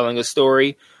telling a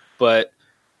story, but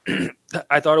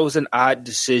I thought it was an odd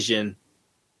decision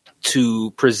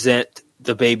to present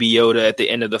the Baby Yoda at the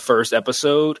end of the first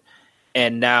episode.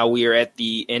 And now we are at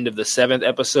the end of the 7th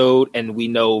episode, and we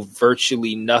know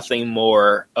virtually nothing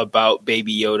more about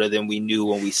Baby Yoda than we knew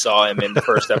when we saw him in the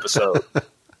first episode.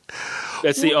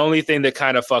 That's the only thing that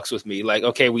kind of fucks with me. Like,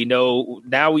 okay, we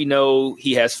know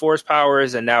he has force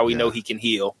powers, and now we know he can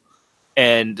heal,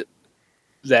 and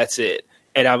that's it.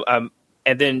 And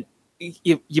and then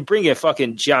you bring in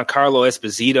fucking Giancarlo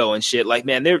Esposito and shit. Like,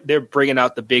 man, they're bringing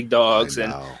out the big dogs,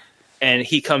 and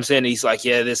he comes in and he's like,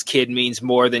 yeah, this kid means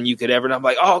more than you could ever. And I'm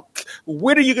like, oh,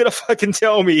 when are you going to fucking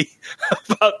tell me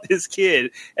about this kid?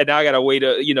 And now I got to wait,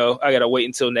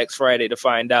 until next Friday to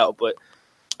find out. But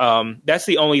that's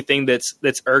the only thing that's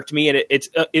irked me. And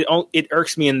it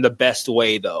irks me in the best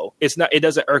way, though. It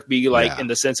doesn't irk me like in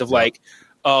the sense of like,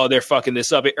 oh, they're fucking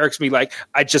this up. It irks me like,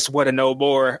 I just want to know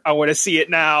more. I want to see it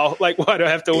now. Like, why do I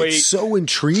have to wait? It's so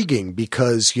intriguing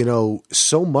because,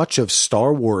 so much of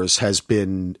Star Wars has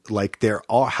been like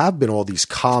have been all these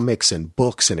comics and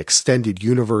books and extended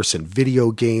universe and video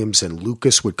games, and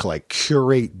Lucas would like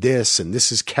curate this and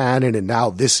this is canon and now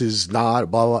this is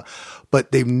not, blah, blah.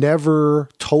 But they've never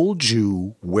told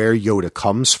you where Yoda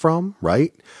comes from,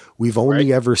 right? We've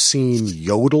only ever seen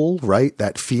Yodel, right?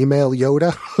 That female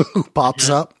Yoda who pops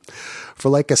up for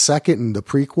like a second in the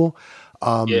prequel.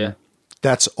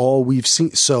 That's all we've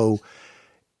seen. So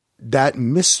that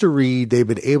mystery, they've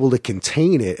been able to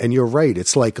contain it. And you're right.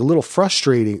 It's like a little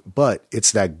frustrating, but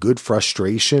it's that good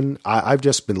frustration. I've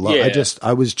just been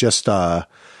I was just on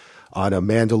a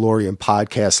Mandalorian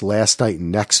podcast last night,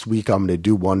 and next week I'm going to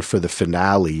do one for the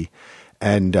finale.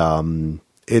 And,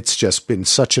 it's just been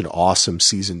such an awesome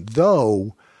season,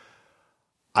 though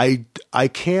I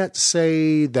can't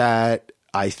say that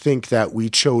I think that we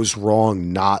chose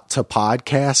wrong not to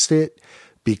podcast it,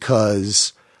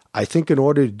 because I think in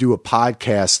order to do a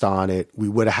podcast on it, we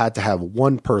would have had to have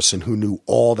one person who knew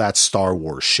all that Star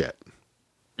Wars shit.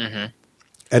 Mm-hmm.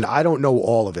 And I don't know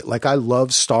all of it. Like, I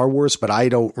love Star Wars, but I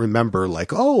don't remember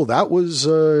like, oh, that was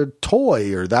a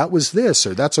toy, or that was this,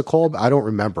 or that's a call. I don't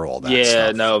remember all that stuff.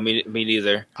 Yeah, no, me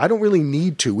neither. I don't really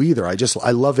need to either.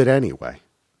 I love it anyway.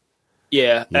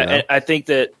 Yeah, and I think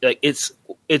that like it's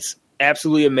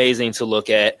absolutely amazing to look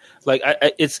at. Like,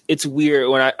 it's weird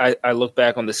when I look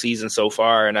back on the season so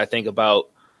far, and I think about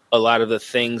a lot of the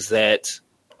things that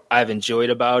I've enjoyed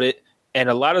about it. And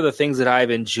a lot of the things that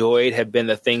I've enjoyed have been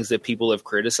the things that people have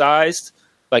criticized,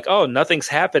 like, oh, nothing's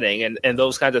happening, and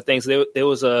those kinds of things. There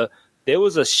was a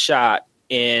shot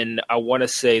in, I want to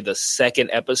say, the second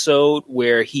episode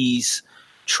where he's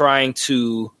trying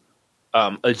to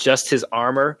adjust his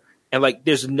armor, and like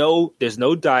there's no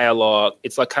dialogue.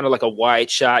 It's like kind of like a wide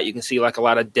shot. You can see like a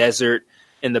lot of desert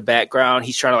in the background.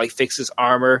 He's trying to like fix his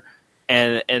armor,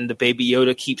 and the Baby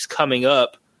Yoda keeps coming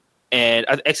up. And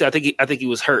I think he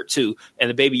was hurt too. And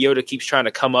the Baby Yoda keeps trying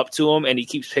to come up to him, and he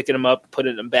keeps picking him up,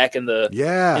 putting him back in the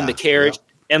carriage.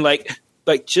 Yeah. And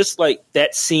like just like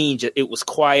that scene, it was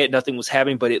quiet, nothing was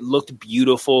happening, but it looked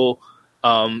beautiful.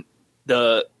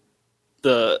 The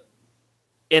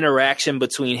interaction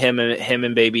between him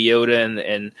and Baby Yoda,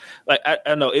 and like I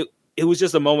don't know, it was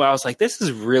just a moment I was like, this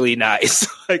is really nice.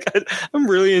 Like I'm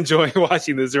really enjoying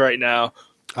watching this right now.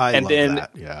 And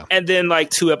then like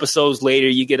 2 episodes later,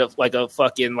 you get a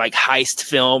fucking like heist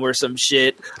film or some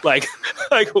shit. Like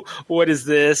what is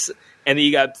this? And then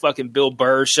you got fucking Bill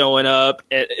Burr showing up.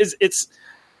 And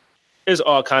there's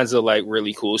all kinds of like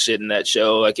really cool shit in that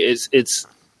show. Like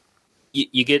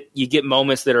you get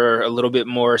moments that are a little bit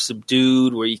more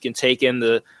subdued, where you can take in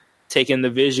the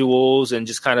visuals and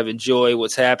just kind of enjoy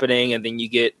what's happening. And then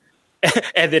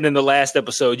and then in the last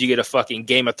episode, you get a fucking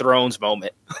Game of Thrones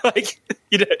moment. Like,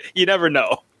 you never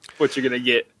know what you're going to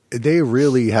get. They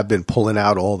really have been pulling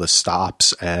out all the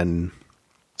stops. And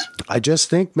I just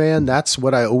think, man, that's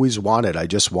what I always wanted. I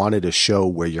just wanted a show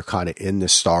where you're kind of in the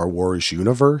Star Wars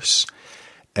universe.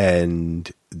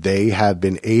 And they have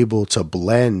been able to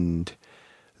blend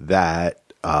that,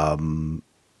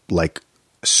 like,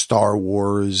 Star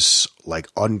Wars, like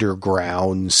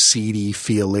underground, seedy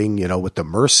feeling, with the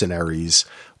mercenaries,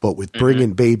 but with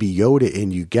bringing Baby Yoda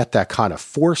in, you get that kind of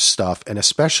Force stuff. And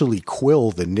especially Quill,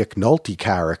 the Nick Nolte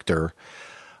character,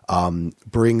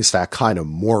 brings that kind of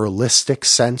moralistic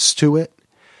sense to it.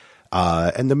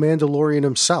 And the Mandalorian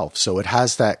himself. So it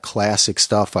has that classic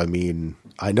stuff. I mean,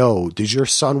 I know, did your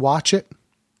son watch it?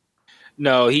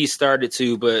 No, he started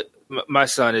to, but my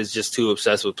son is just too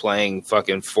obsessed with playing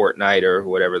fucking Fortnite or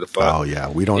whatever the fuck. Oh yeah,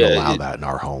 we don't allow that in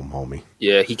our home, homie.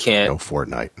 Yeah, he can't. No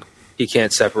Fortnite. He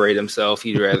can't separate himself.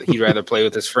 He'd rather play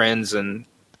with his friends and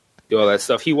do all that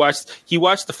stuff. He watched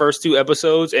the first 2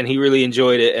 episodes and he really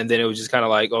enjoyed it, and then it was just kind of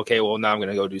like, okay, well now I'm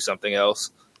gonna go do something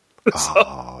else.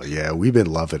 Oh yeah, we've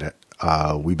been loving it.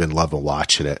 We've been loving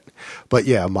watching it. But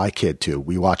yeah, my kid too.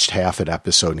 We watched half an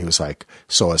episode and he was like,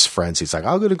 saw his friends. He's like,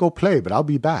 I'm going to go play, but I'll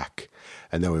be back.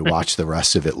 And then we watched the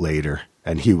rest of it later.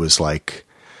 And he was like,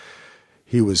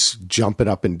 He was jumping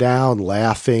up and down,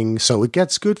 laughing. So it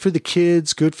gets good for the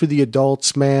kids, good for the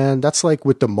adults, man. That's like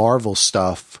with the Marvel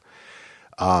stuff.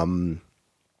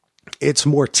 It's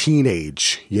more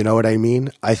teenage. You know what I mean?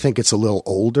 I think it's a little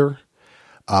older.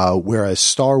 Whereas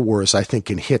Star Wars, I think,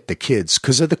 can hit the kids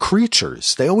because of the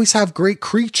creatures. They always have great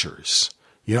creatures,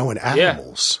 you know, and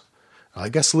animals. Yeah. I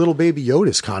guess little baby Yoda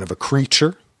is kind of a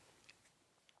creature.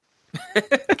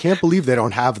 I can't believe they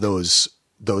don't have those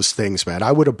things, man.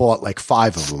 I would have bought like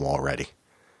 5 of them already.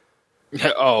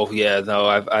 Oh yeah, no,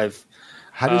 I've.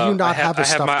 How did you not have a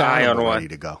stuffed animal ready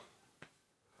to go?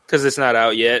 Because it's not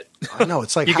out yet. I know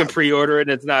it's like you can pre-order it.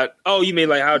 And it's not. Oh, you mean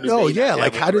like how? No, yeah,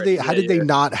 like how did they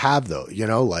not have those? You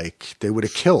know, like they would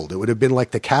have killed. It would have been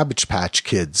like the Cabbage Patch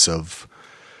Kids of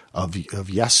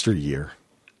yesteryear.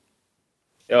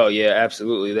 Oh yeah,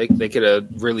 absolutely. They could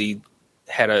have really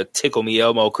had a Tickle Me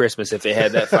Elmo Christmas if they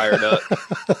had that fired up.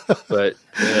 But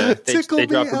yeah, they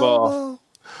dropped the ball.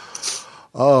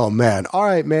 Oh man. All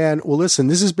right, man. Well, listen,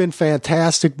 this has been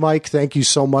fantastic, Mike. Thank you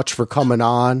so much for coming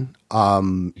on.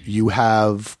 You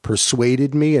have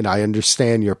persuaded me, and I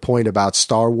understand your point about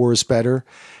Star Wars better,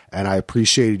 and I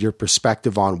appreciated your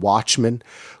perspective on Watchmen.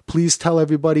 Please tell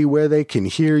everybody where they can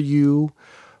hear you,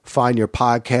 find your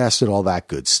podcast, and all that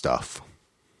good stuff.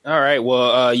 All right.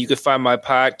 Well, you can find my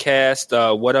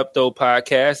podcast, What Up Though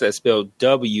Podcast. That's spelled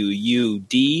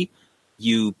WUDUPDOE.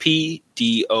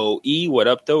 What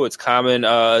Up Though? It's common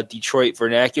Detroit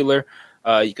vernacular.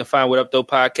 You can find What Up Though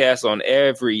Podcast on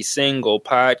every single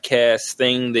podcast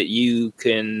thing that you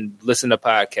can listen to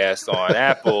podcasts on.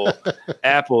 Apple,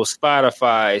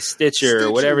 Spotify,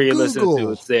 Stitcher, whatever you listen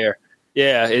to, it's there.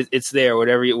 Yeah, it's there.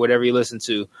 Whatever you listen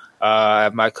to. I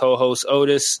have my co-host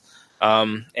Otis.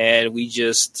 And we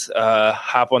just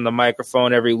hop on the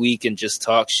microphone every week and just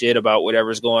talk shit about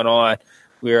whatever's going on.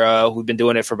 We've been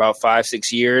doing it for about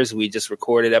 5-6 years. We just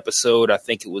recorded episode, I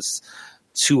think it was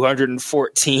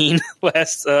 214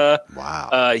 last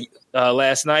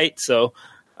night. So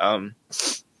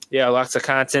yeah, lots of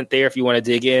content there if you want to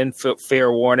dig in.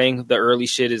 Fair warning, the early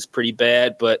shit is pretty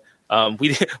bad, but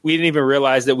we didn't even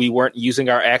realize that we weren't using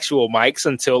our actual mics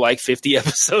until like 50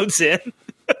 episodes in.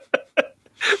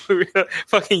 We were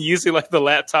fucking using like the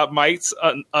laptop mics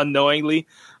unknowingly,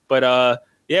 but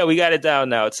yeah, we got it down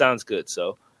now. It sounds good.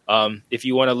 So if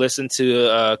you want to listen to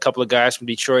a couple of guys from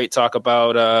Detroit talk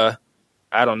about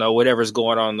I don't know, whatever's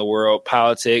going on in the world,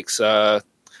 politics,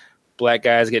 black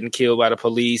guys getting killed by the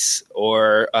police,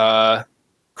 or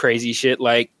crazy shit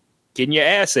like getting your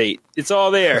ass ate, it's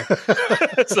all there.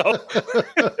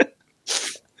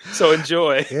 So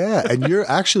enjoy. Yeah, and your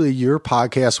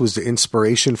podcast was the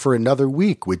inspiration for Another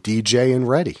Week with DJ and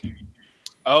Reddy.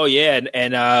 Oh yeah,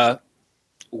 and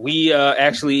we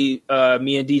actually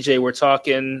me and DJ were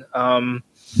talking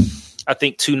I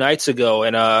think 2 nights ago,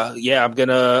 and yeah, I'm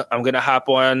gonna hop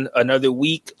on Another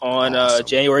Week on awesome.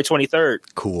 January 23rd.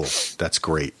 Cool, that's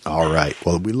great. All right,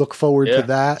 well, we look forward to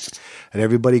that, and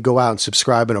everybody go out and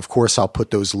subscribe, and of course I'll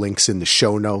put those links in the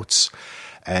show notes.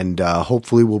 And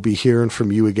hopefully we'll be hearing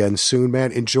from you again soon,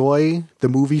 man. Enjoy the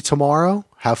movie tomorrow.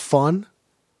 Have fun.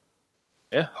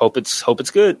 Yeah, hope it's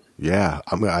good. Yeah,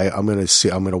 I'm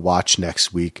gonna watch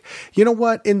next week. You know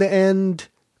what? In the end,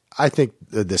 I think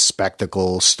the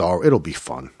spectacle it'll be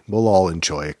fun. We'll all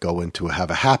enjoy it.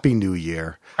 Have a happy New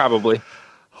Year. Probably.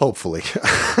 Hopefully.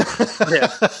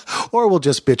 Yeah. Or we'll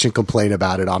just bitch and complain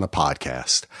about it on a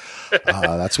podcast.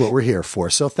 That's what we're here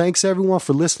for. So thanks everyone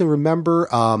for listening. Remember,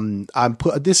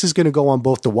 this is going to go on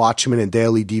both the Watchmen and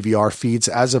Daily DVR feeds,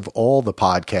 as of all the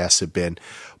podcasts have been.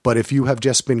 But if you have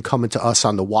just been coming to us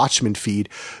on the Watchmen feed,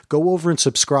 go over and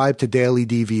subscribe to Daily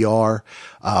DVR.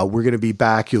 We're going to be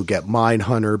back. You'll get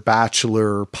Mindhunter,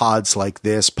 Bachelor, pods like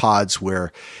this, pods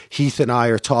where Heath and I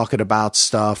are talking about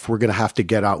stuff. We're going to have to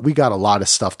get out. We got a lot of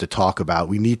stuff to talk about.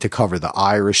 We need to cover The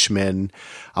Irishman.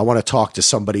 I want to talk to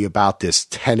somebody about this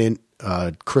Tenet,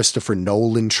 Christopher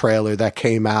Nolan trailer that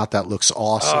came out. That looks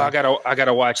awesome. Oh, I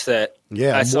gotta watch that.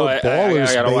 Yeah, I saw it. Ballers,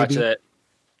 I gotta baby. watch that.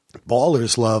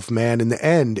 Ballers love, man. In the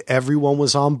end, everyone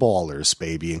was on Ballers,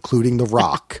 baby, including The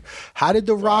Rock. How did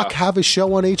The Rock have a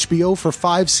show on HBO for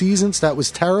 5 seasons that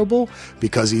was terrible?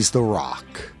 Because he's The Rock.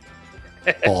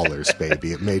 Ballers,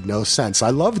 baby. It made no sense. I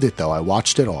loved it, though. I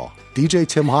watched it all. DJ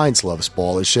Tim Hines loves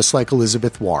Ballers, just like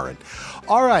Elizabeth Warren.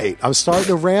 All right, I'm starting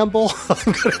to ramble.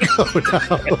 I'm going to go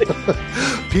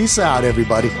now. Peace out,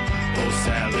 everybody. Those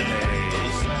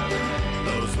Saturdays,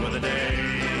 those were the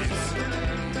days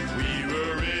we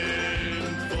were in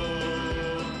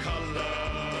full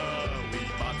color. We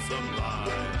bought some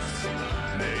lives,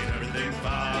 made everything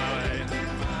fine.